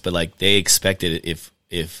knew this, but like they expected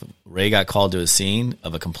if Ray got called to a scene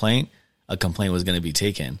of a complaint was going to be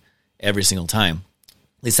taken every single time.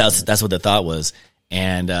 At least that's what the thought was.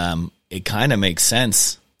 And it kind of makes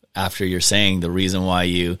sense after you're saying the reason why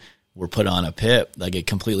you were put on a PIP. Like it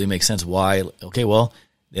completely makes sense why. Okay, well,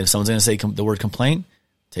 if someone's going to say the word complaint,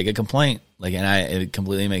 take a complaint. Like, and it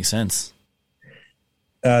completely makes sense.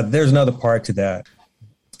 There's another part to that.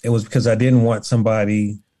 It was because I didn't want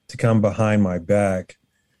somebody to come behind my back,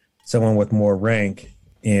 someone with more rank,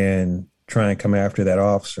 and try and come after that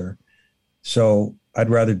officer. So I'd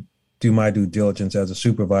rather do my due diligence as a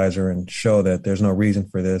supervisor and show that there's no reason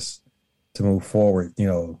for this to move forward,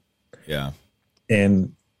 Yeah.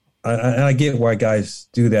 And I get why guys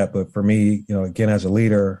do that, but for me, again, as a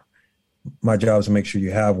leader, my job is to make sure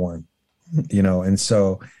you have one, and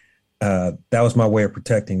so that was my way of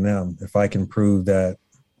protecting them. If I can prove that,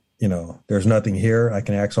 there's nothing here, I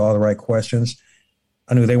can ask all the right questions,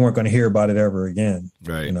 I knew they weren't going to hear about it ever again.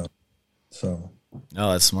 Right. So.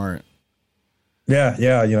 Oh, that's smart. Yeah.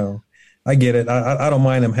 I get it. I don't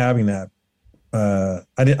mind them having that.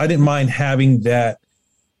 I didn't mind having that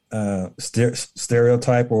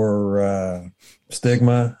stereotype or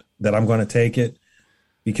stigma that I'm going to take it,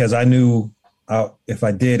 because I knew if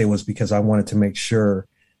I did, it was because I wanted to make sure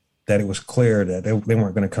that it was clear that they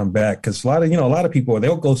weren't going to come back. Because a lot of people,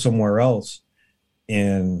 they'll go somewhere else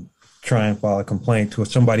and try and file a complaint to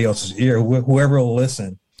somebody else's ear, whoever will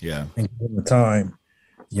listen. Yeah, and give them the time.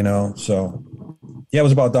 So yeah, it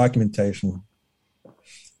was about documentation.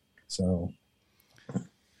 So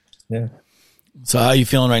yeah. So how are you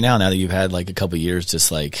feeling right now that you've had like a couple of years,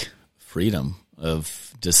 just like freedom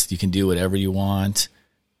of just, you can do whatever you want?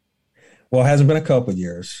 Well, it hasn't been a couple of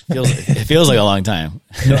years. It feels like a long time.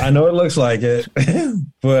 I know it looks like it,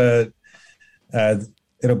 but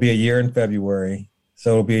it'll be a year in February.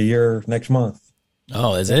 So it'll be a year next month.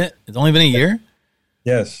 Oh, is it? It's only been a year?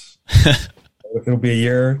 Yes. It'll be a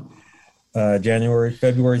year. February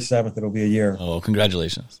 7th, it'll be a year. Oh,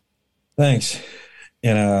 congratulations. Thanks.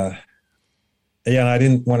 And and I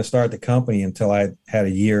didn't want to start the company until I had a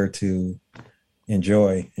year to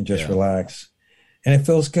enjoy and just relax. And it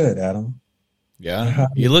feels good, Adam. Yeah.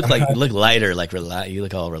 You look lighter, like you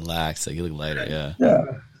look all relaxed, like you look lighter, yeah. Yeah.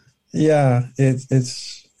 Yeah.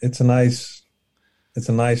 It's a nice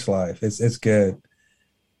life. It's good.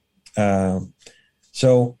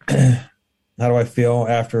 So how do I feel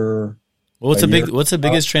after what's the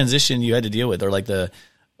biggest transition you had to deal with, or like the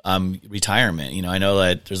retirement? You know, I know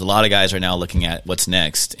that there's a lot of guys right now looking at what's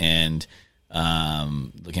next and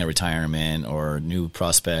looking at retirement or new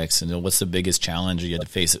prospects. And what's the biggest challenge you had to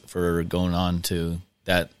face for going on to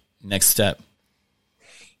that next step?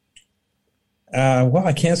 Well,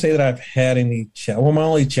 I can't say that I've had any. Well, my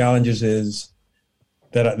only challenges is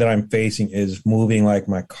that I'm facing is moving like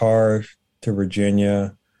my car to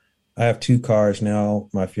Virginia. I have 2 cars now.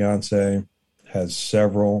 My fiance has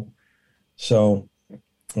several. So,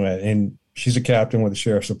 and she's a captain with the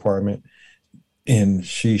sheriff's department, and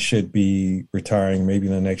she should be retiring maybe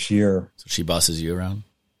in the next year. So she bosses you around?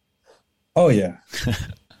 Oh yeah.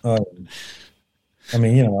 I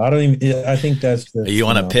mean, you know, I think that's the. You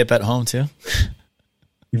want a pip at home too?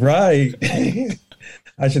 Right.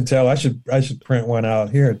 I should print one out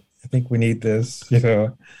here. I think we need this, you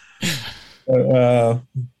know.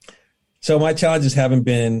 So my challenges haven't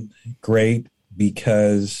been great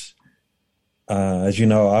because, as you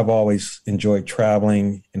know, I've always enjoyed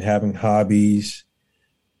traveling and having hobbies,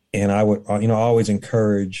 and I would, always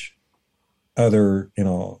encourage other,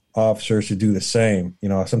 officers to do the same.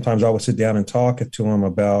 Sometimes I would sit down and talk to them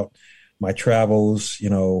about my travels,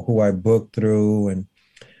 who I booked through, and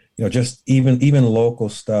just even local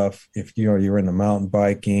stuff. If you're into mountain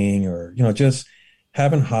biking or just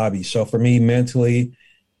having hobbies. So for me, mentally,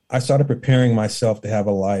 I started preparing myself to have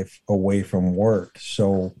a life away from work.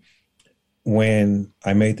 So when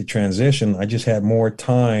I made the transition, I just had more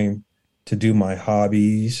time to do my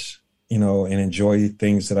hobbies, and enjoy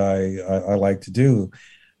things that I like to do.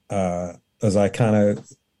 As I kind of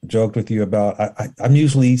joked with you about, I'm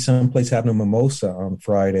usually someplace having a mimosa on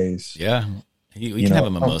Fridays. Yeah, we can have a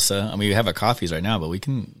mimosa. I mean, we have our coffees right now, but we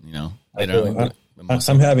can,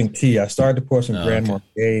 I'm having tea. I started to pour some Grand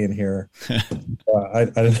Marnier in here. I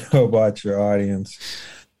don't know about your audience,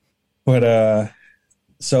 but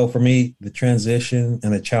so for me, the transition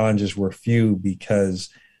and the challenges were few because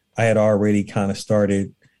I had already kind of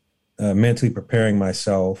started mentally preparing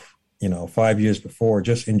myself, 5 years before,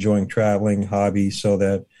 just enjoying traveling, hobbies, so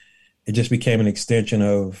that it just became an extension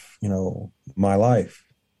of, my life,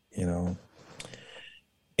 and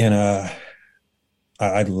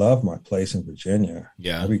I love my place in Virginia.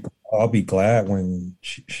 Yeah. I'll be glad when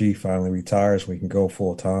she finally retires, we can go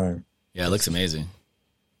full time. Yeah. It looks amazing.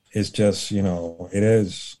 It's just, it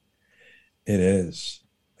is.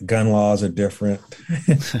 The gun laws are different.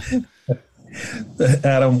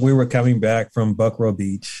 Adam, we were coming back from Buckrow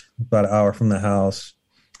Beach, about an hour from the house.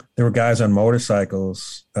 There were guys on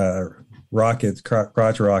motorcycles,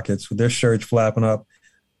 crotch rockets, with their shirts flapping up.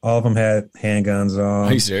 All of them had handguns on.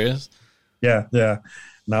 Are you serious? Yeah.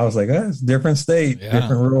 And I was like, it's a different state,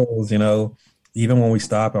 different rules, Even when we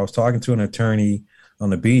stopped, I was talking to an attorney on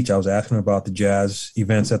the beach. I was asking about the jazz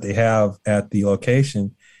events that they have at the location.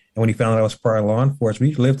 And when he found out I was part of law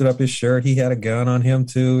enforcement, he lifted up his shirt. He had a gun on him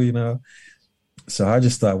too, So I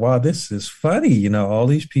just thought, wow, this is funny. All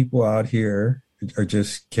these people out here are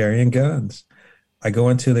just carrying guns. I go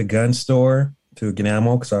into the gun store to get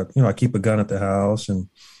ammo because I keep a gun at the house, and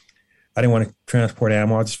I didn't want to transport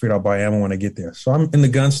ammo. I just figured I'll buy ammo when I get there. So I'm in the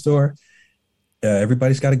gun store.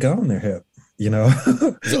 Everybody's got a gun on their hip, Is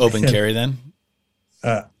it open carry then?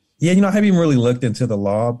 Yeah, I haven't even really looked into the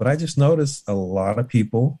law, but I just noticed a lot of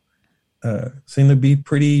people seem to be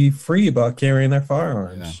pretty free about carrying their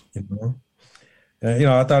firearms.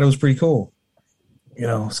 Yeah. I thought it was pretty cool.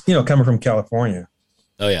 Coming from California.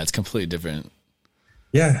 Oh yeah, it's completely different.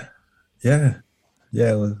 Yeah. It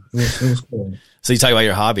was cool. So you talk about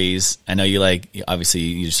your hobbies. I know you obviously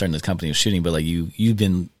you're starting this company of shooting, but you've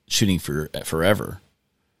been shooting for forever.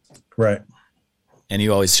 Right. And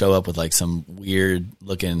you always show up with some weird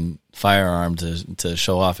looking firearm to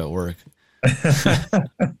show off at work.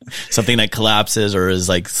 Something that collapses or is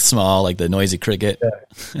small, like the noisy cricket.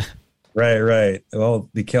 Yeah. Right. Well,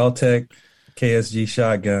 the Kel-Tec KSG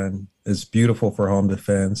shotgun is beautiful for home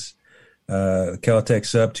defense. Kel-Tec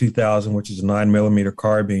Sub 2000, which is a 9mm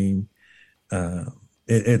carbine.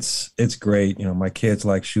 It's great. My kids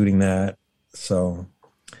like shooting that. So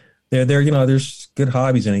there's good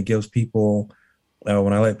hobbies, and it gives people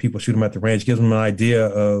when I let people shoot them at the range, it gives them an idea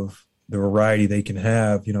of the variety they can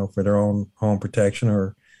have, for their own home protection,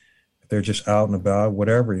 or if they're just out and about,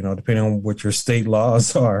 whatever, depending on what your state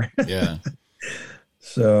laws are. Yeah.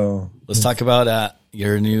 So Let's talk about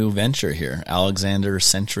your new venture here, Alexander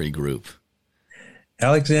SENTRY Group.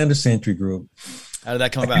 Alexander SENTRY Group. How did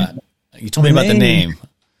that come about? You told me about the name.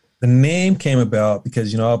 The name came about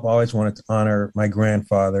because, I've always wanted to honor my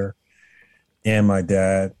grandfather and my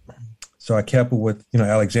dad. So I kept it with,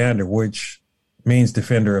 Alexander, which means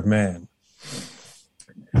defender of man.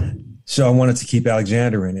 So I wanted to keep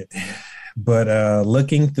Alexander in it. But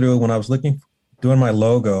looking through, when I was doing my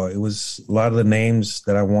logo, it was a lot of the names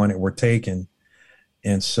that I wanted were taken.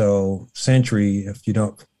 And so SENTRY,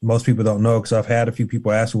 most people don't know, because I've had a few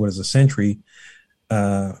people ask me what is a SENTRY.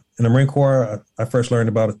 In the Marine Corps, I first learned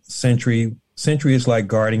about SENTRY. SENTRY is like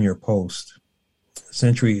guarding your post.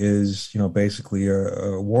 SENTRY is, basically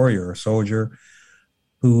a warrior, a soldier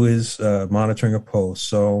who is monitoring a post.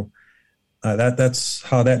 So that's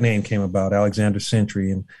how that name came about, Alexander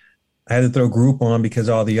SENTRY. And I had to throw group on because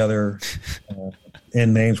all the other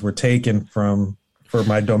end names were taken for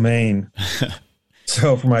my domain.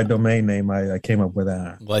 So for my domain name, I came up with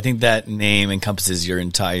that. Well, I think that name encompasses your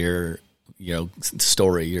entire,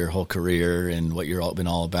 story, your whole career, and what you've been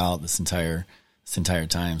all about this entire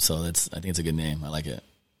time. So I think it's a good name. I like it.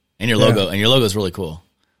 And your logo is really cool.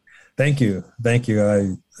 Thank you.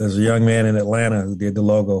 There's a young man in Atlanta who did the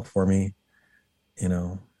logo for me.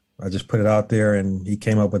 I just put it out there and he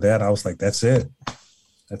came up with that. I was like, that's it.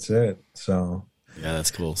 So yeah,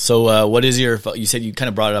 that's cool. So what is you said you kind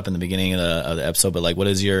of brought it up in the beginning of the episode, but like, what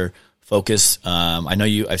is your focus? I know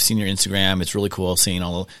I've seen your Instagram. It's really cool seeing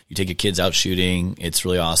you take your kids out shooting. It's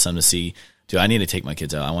really awesome to see. Dude, I need to take my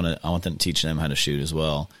kids out. I want them to teach them how to shoot as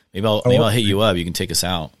well. Maybe I'll hit you up. You can take us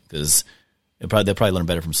out, because they'll probably learn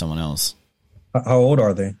better from someone else. How old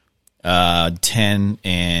are they? 10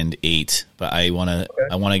 and 8. But I want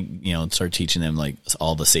to start teaching them like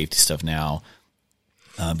all the safety stuff now,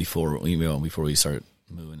 before we start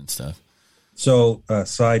moving and stuff. So,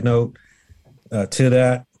 side note to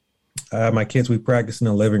that, my kids, we practiced in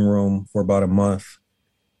the living room for about a month,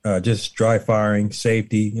 just dry firing,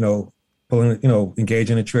 safety, pulling,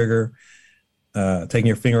 engaging the trigger, taking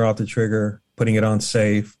your finger off the trigger, putting it on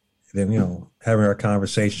safe, then, having our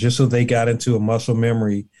conversation, just so they got into a muscle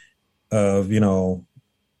memory of,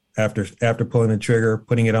 after pulling the trigger,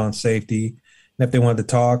 putting it on safety. And if they wanted to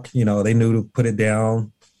talk, they knew to put it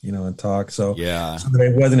down, and talk. So, yeah. So that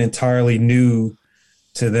it wasn't entirely new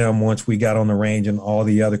to them once we got on the range and all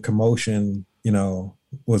the other commotion,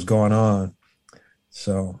 was going on.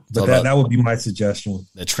 So, but that would be my suggestion.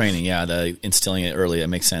 The training, yeah, the instilling it early, that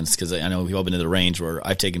makes sense, because I know we've all been to the range where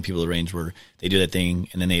I've taken people to the range where they do that thing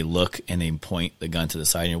and then they look and they point the gun to the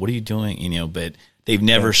side and what are you doing? But they've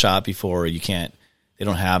never shot before. They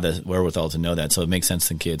don't have the wherewithal to know that. So it makes sense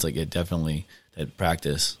to kids, like definitely that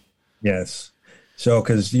practice. Yes. So,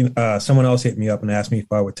 because someone else hit me up and asked me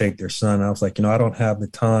if I would take their son. I was like, I don't have the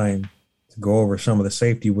time to go over some of the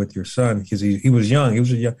safety with your son, because he was young. I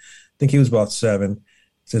think he was about 7.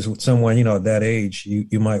 Says with someone that age,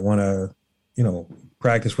 you might want to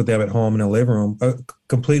practice with them at home in the living room, a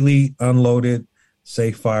completely unloaded,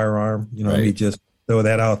 safe firearm. Right. Let me just throw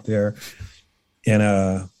that out there,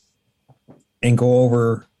 and go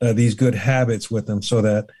over these good habits with them, so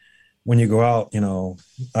that when you go out,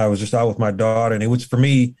 I was just out with my daughter, and it was, for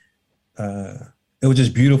me, it was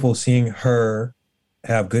just beautiful seeing her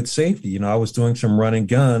have good safety. I was doing some run and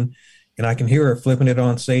gun, and I can hear her flipping it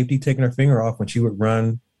on safety, taking her finger off when she would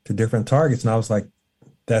run to different targets. And I was like,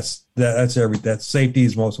 that's safety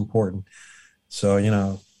is most important. So, I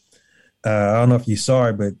don't know if you saw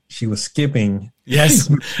her, but she was skipping.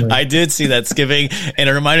 Yes, I did see that skipping, and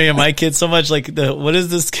it reminded me of my kids so much. Like, what is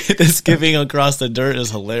this? The skipping across the dirt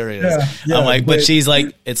is hilarious. Yeah, I'm like, but she's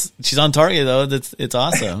like, she's on target though. It's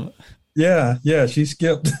awesome. Yeah, she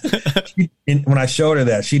skipped. When I showed her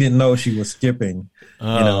that, she didn't know she was skipping.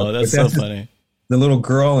 Oh, that's so funny. The little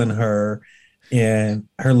girl in her and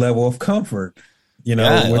her level of comfort.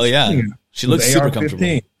 Yeah. She looks super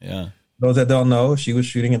comfortable. Yeah. Those that don't know, she was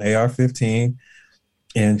shooting an AR-15,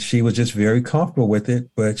 and she was just very comfortable with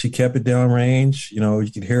it, but she kept it down range. You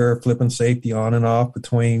could hear her flipping safety on and off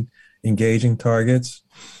between engaging targets.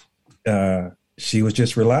 She was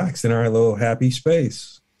just relaxed in her little happy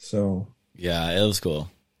space. So yeah, it was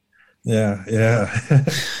cool. Yeah.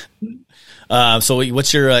 So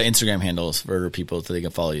what's your Instagram handles for people so they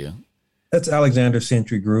can follow you? That's Alexander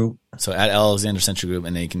SENTRY Group. So at Alexander SENTRY Group,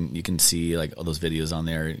 and you can see like all those videos on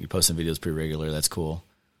there. You're posting videos pretty regular. That's cool.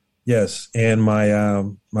 Yes, and my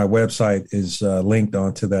my website is linked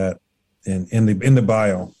onto that in the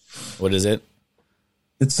bio. What is it?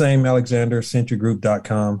 It's same, Alexander,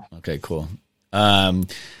 sentrygroup.com. Okay, cool.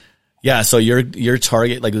 Yeah, so your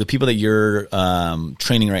target, like the people that you're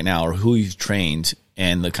training right now, or who you've trained,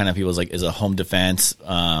 and the kind of people is a home defense,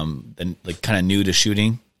 and like kind of new to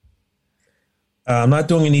shooting. I'm not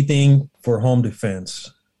doing anything for home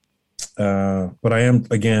defense, but I am,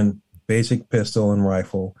 again, basic pistol and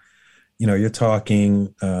rifle. You know, you're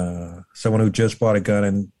talking someone who just bought a gun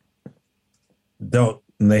and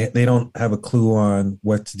they don't have a clue on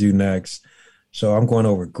what to do next. So I'm going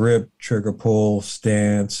over grip, trigger pull,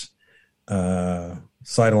 stance,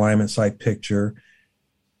 sight alignment, sight picture.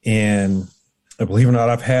 And believe it or not,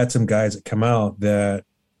 I've had some guys that come out that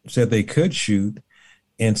said they could shoot,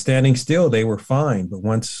 and standing still, they were fine. But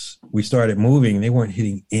once we started moving, they weren't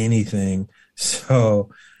hitting anything.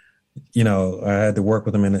 So, you know, I had to work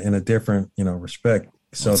with them in a different, you know, respect.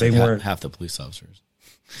 So they weren't half the police officers.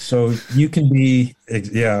 So you can be,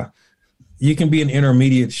 you can be an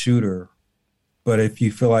intermediate shooter, but if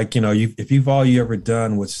you feel like, you know, if all you ever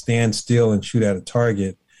done was stand still and shoot at a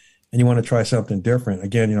target, and you want to try something different,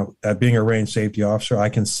 again, you know, at being a range safety officer, I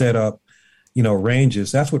can set up, you know,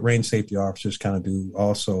 ranges. That's what range safety officers kind of do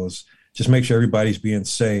also, is just make sure everybody's being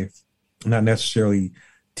safe, not necessarily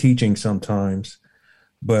teaching sometimes,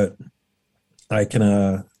 but I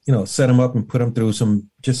can, you know, set them up and put them through some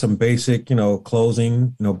basic, you know,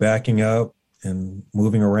 closing, you know, backing up and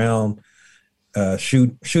moving around,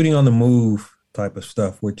 shooting on the move type of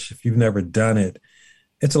stuff, which if you've never done it,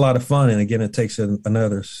 it's a lot of fun. And again, it takes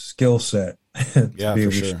another skill set to Yeah, be for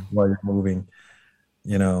able to sure. shoot while you're moving,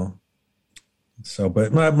 you know. So,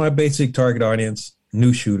 but my basic target audience,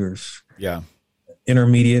 new shooters, Yeah.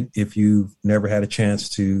 intermediate, if you've never had a chance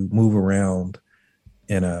to move around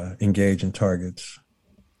and engage in targets.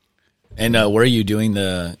 And where are you doing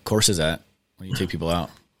the courses at when you take people out?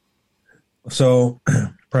 So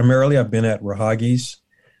primarily I've been at Rahagi's.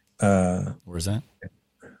 Where's that?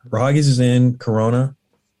 Rahagi's is in Corona.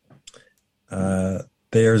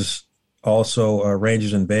 There's also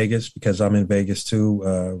ranges in Vegas, because I'm in Vegas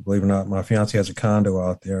too. Believe it or not, my fiance has a condo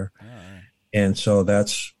out there. Oh, right. And so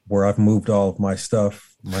that's where I've moved all of my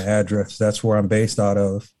stuff, my address. That's where I'm based out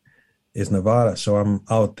of, is Nevada. So I'm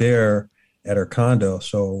out there at her condo.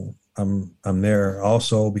 So I'm there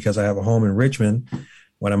also because I have a home in Richmond.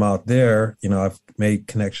 When I'm out there, you know, I've made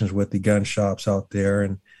connections with the gun shops out there,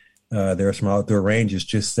 and there are some outdoor ranges.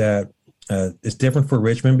 Just that it's different for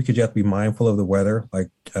Richmond because you have to be mindful of the weather. Like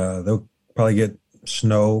they'll probably get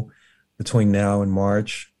snow between now and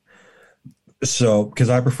March. So, because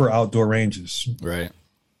I prefer outdoor ranges. Right.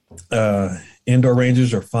 Indoor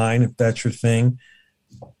ranges are fine if that's your thing,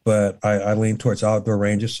 but I lean towards outdoor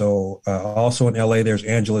ranges. So also in LA, there's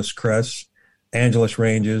Angeles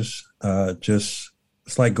ranges. Just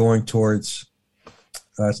it's like going towards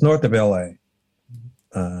it's north of LA,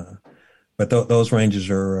 but those ranges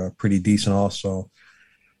are pretty decent also.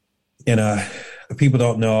 And people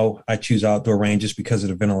don't know I choose outdoor ranges because of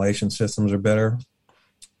the ventilation systems are better.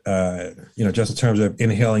 You know, just in terms of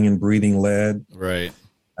inhaling and breathing lead. Right.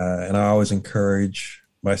 And I always encourage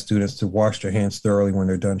my students to wash their hands thoroughly when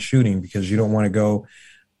they're done shooting, because you don't want to go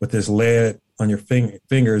with this lead on your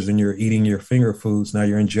fingers and you're eating your finger foods. Now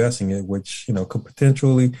you're ingesting it, which, you know, could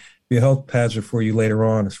potentially be a health hazard for you later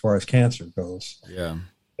on as far as cancer goes. Yeah.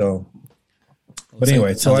 So, but anyway,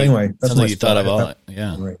 that's sounds like you thought of all it.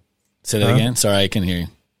 Yeah. Right. Say that again. Sorry, I can hear you.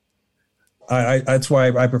 That's why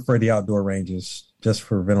I prefer the outdoor ranges, just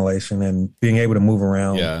for ventilation and being able to move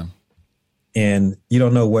around. Yeah. And you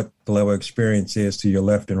don't know what the level of experience is to your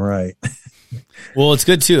left and right. Well, it's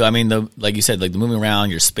good too. I mean, like you said, like the moving around,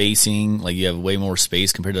 your spacing, like you have way more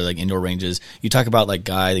space compared to like indoor ranges. You talk about like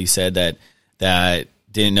guy that you said that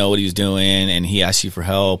didn't know what he was doing and he asked you for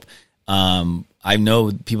help. I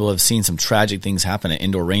know people have seen some tragic things happen at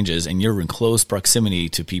indoor ranges, and you're in close proximity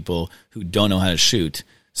to people who don't know how to shoot.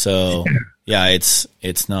 So yeah, it's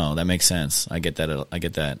no, that makes sense. I get that. I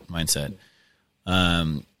get that mindset.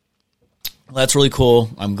 That's really cool.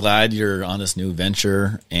 I'm glad you're on this new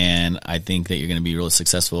venture, and I think that you're going to be really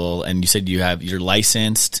successful. And you said you're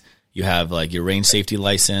licensed, you have like your range safety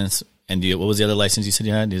license, and what was the other license you said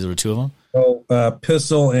you had? These were two of them? So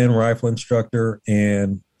pistol and rifle instructor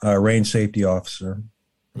and range safety officer.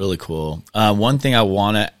 Really cool. One thing I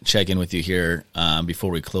want to check in with you here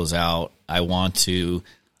before we close out, I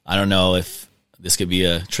don't know if this could be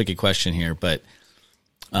a tricky question here, but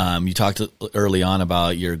you talked early on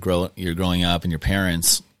about your growing up and your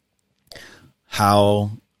parents. How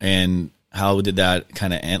did that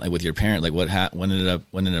kind of end? Like with your parent, like what ended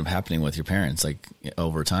up happening with your parents, like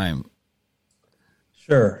over time?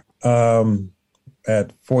 Sure.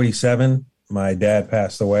 at 47, my dad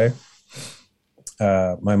passed away.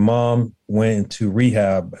 My mom went into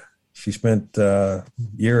rehab. She spent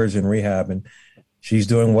years in rehab, and she's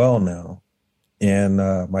doing well now. And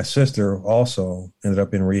my sister also ended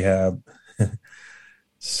up in rehab.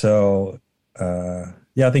 So, I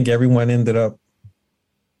think everyone ended up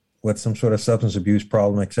with some sort of substance abuse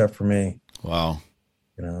problem except for me. Wow.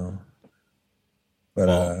 But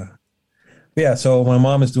wow. So my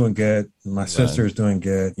mom is doing good. My sister is doing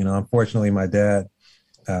good. Unfortunately, my dad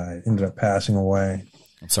ended up passing away.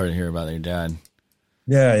 I'm sorry to hear about your dad.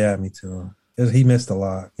 Yeah, me too. He missed a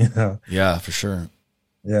lot, Yeah, for sure.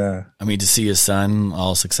 Yeah. I mean, to see his son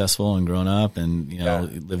all successful and grown up and,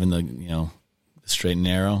 living the straight and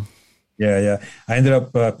narrow. Yeah. I ended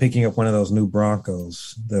up picking up one of those new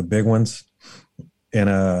Broncos, the big ones.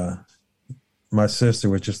 And my sister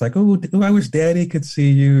was just like, oh, I wish Daddy could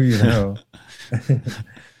see you,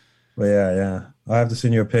 But yeah. I'll have to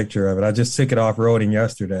send you a picture of it. I just took it off-roading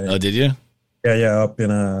yesterday. Oh, did you? Yeah, up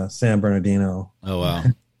in San Bernardino. Oh, wow.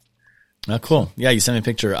 Oh, cool. Yeah, you sent me a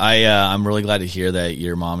picture. I'm really glad to hear that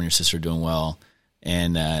your mom and your sister are doing well.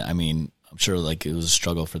 And, I'm sure it was a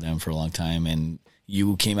struggle for them for a long time. And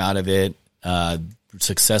you came out of it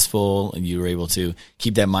successful, and you were able to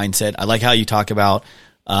keep that mindset. I like how you talk about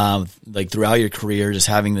throughout your career, just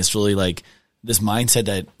having this really this mindset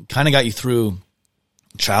that kind of got you through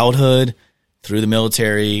childhood, through the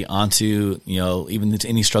military, onto, even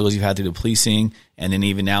any struggles you've had through the policing, and then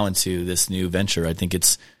even now into this new venture. I think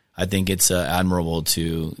it's admirable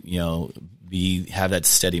to, have that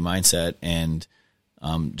steady mindset and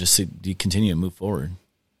just to continue to move forward.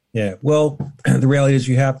 Yeah. Well, the reality is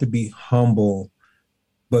you have to be humble,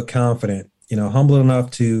 but confident, humble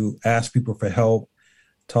enough to ask people for help,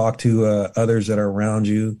 talk to others that are around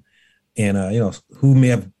you, and, who may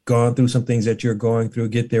have gone through some things that you're going through,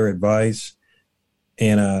 get their advice,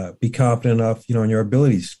 and be confident enough, in your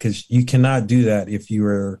abilities, because you cannot do that if you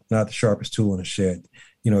are not the sharpest tool in the shed.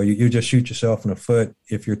 You just shoot yourself in the foot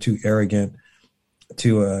if you're too arrogant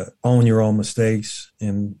to own your own mistakes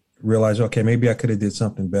and realize, okay, maybe I could have did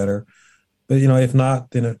something better. But, if not,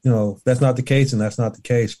 then, if that's not the case, and that's not the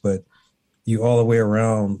case. But you all the way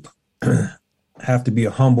around have to be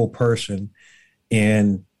a humble person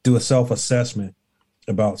and do a self-assessment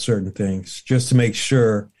about certain things just to make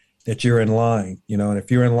sure that you're in line, and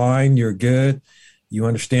if you're in line, you're good, you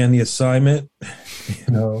understand the assignment,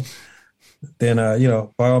 then,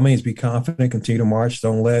 by all means, be confident, continue to march.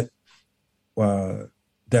 Don't let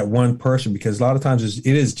that one person, because a lot of times it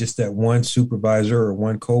is just that one supervisor or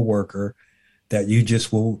one coworker that you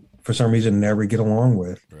just will, for some reason, never get along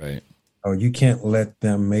with. Right. Oh, you can't let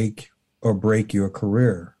them make or break your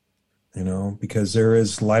career, because there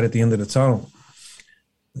is light at the end of the tunnel.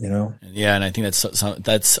 Yeah, and I think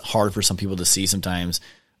that's hard for some people to see sometimes.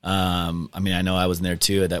 I know I was in there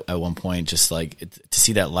too at one point. Just to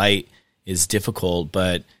see that light is difficult,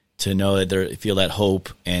 but to know that feel that hope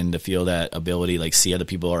and to feel that ability, see other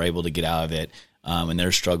people are able to get out of it, and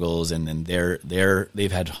their struggles, and then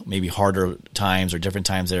they've had maybe harder times or different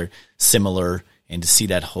times that are similar, and to see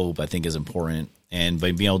that hope, I think, is important. And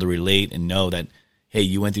by being able to relate and know that, hey,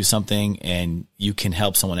 you went through something and you can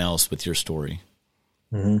help someone else with your story.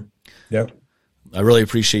 Mm-hmm. Yep. I really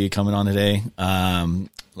appreciate you coming on today.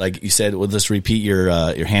 Like you said, we'll just repeat your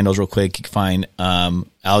handles real quick. You can find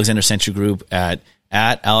Alexander Sentry Group at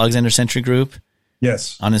Alexander Sentry Group.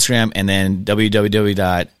 Yes. On Instagram, and then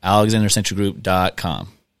www.alexandersentrygroup.com.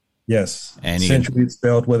 Yes. And Sentry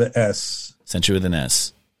spelled with an S. Sentry with an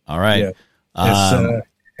S. All right. Yeah.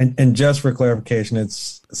 And just for clarification,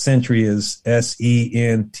 it's Sentry is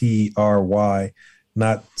SENTRY,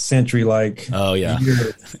 not Century like. Oh yeah.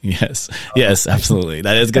 Yes, absolutely.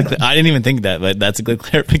 That is good. I didn't even think that, but that's a good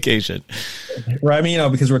clarification. Right.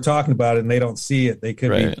 Because we're talking about it and they don't see it. They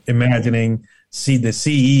could be imagining the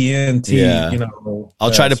CENT. Yeah. I'll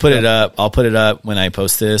try to put it up. I'll put it up when I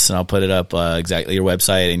post this, and I'll put it up exactly your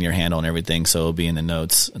website and your handle and everything. So it'll be in the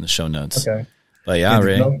notes, in the show notes. Okay. But yeah,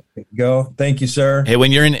 Ray. Go. Thank you, sir. Hey,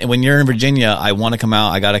 when you're in Virginia, I want to come out.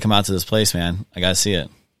 I got to come out to this place, man. I got to see it.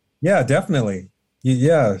 Yeah, definitely.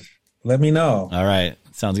 Yeah. Let me know. All right.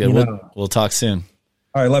 Sounds good. We'll talk soon.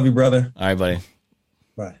 All right. Love you, brother. All right, buddy.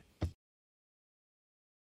 Bye.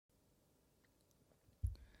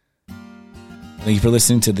 Thank you for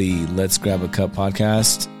listening to the Let's Grab a Cup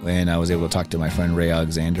podcast. And I was able to talk to my friend Ray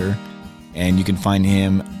Alexander. And you can find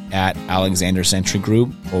him at Alexander Sentry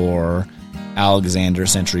Group or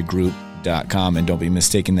alexandersentrygroup.com. And don't be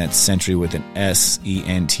mistaken, that's Sentry with an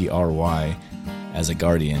SENTRY as a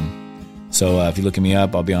guardian. So if you're looking me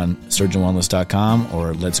up, I'll be on surgeonwellness.com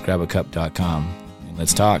or letsgrabacup.com. And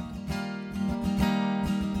let's talk.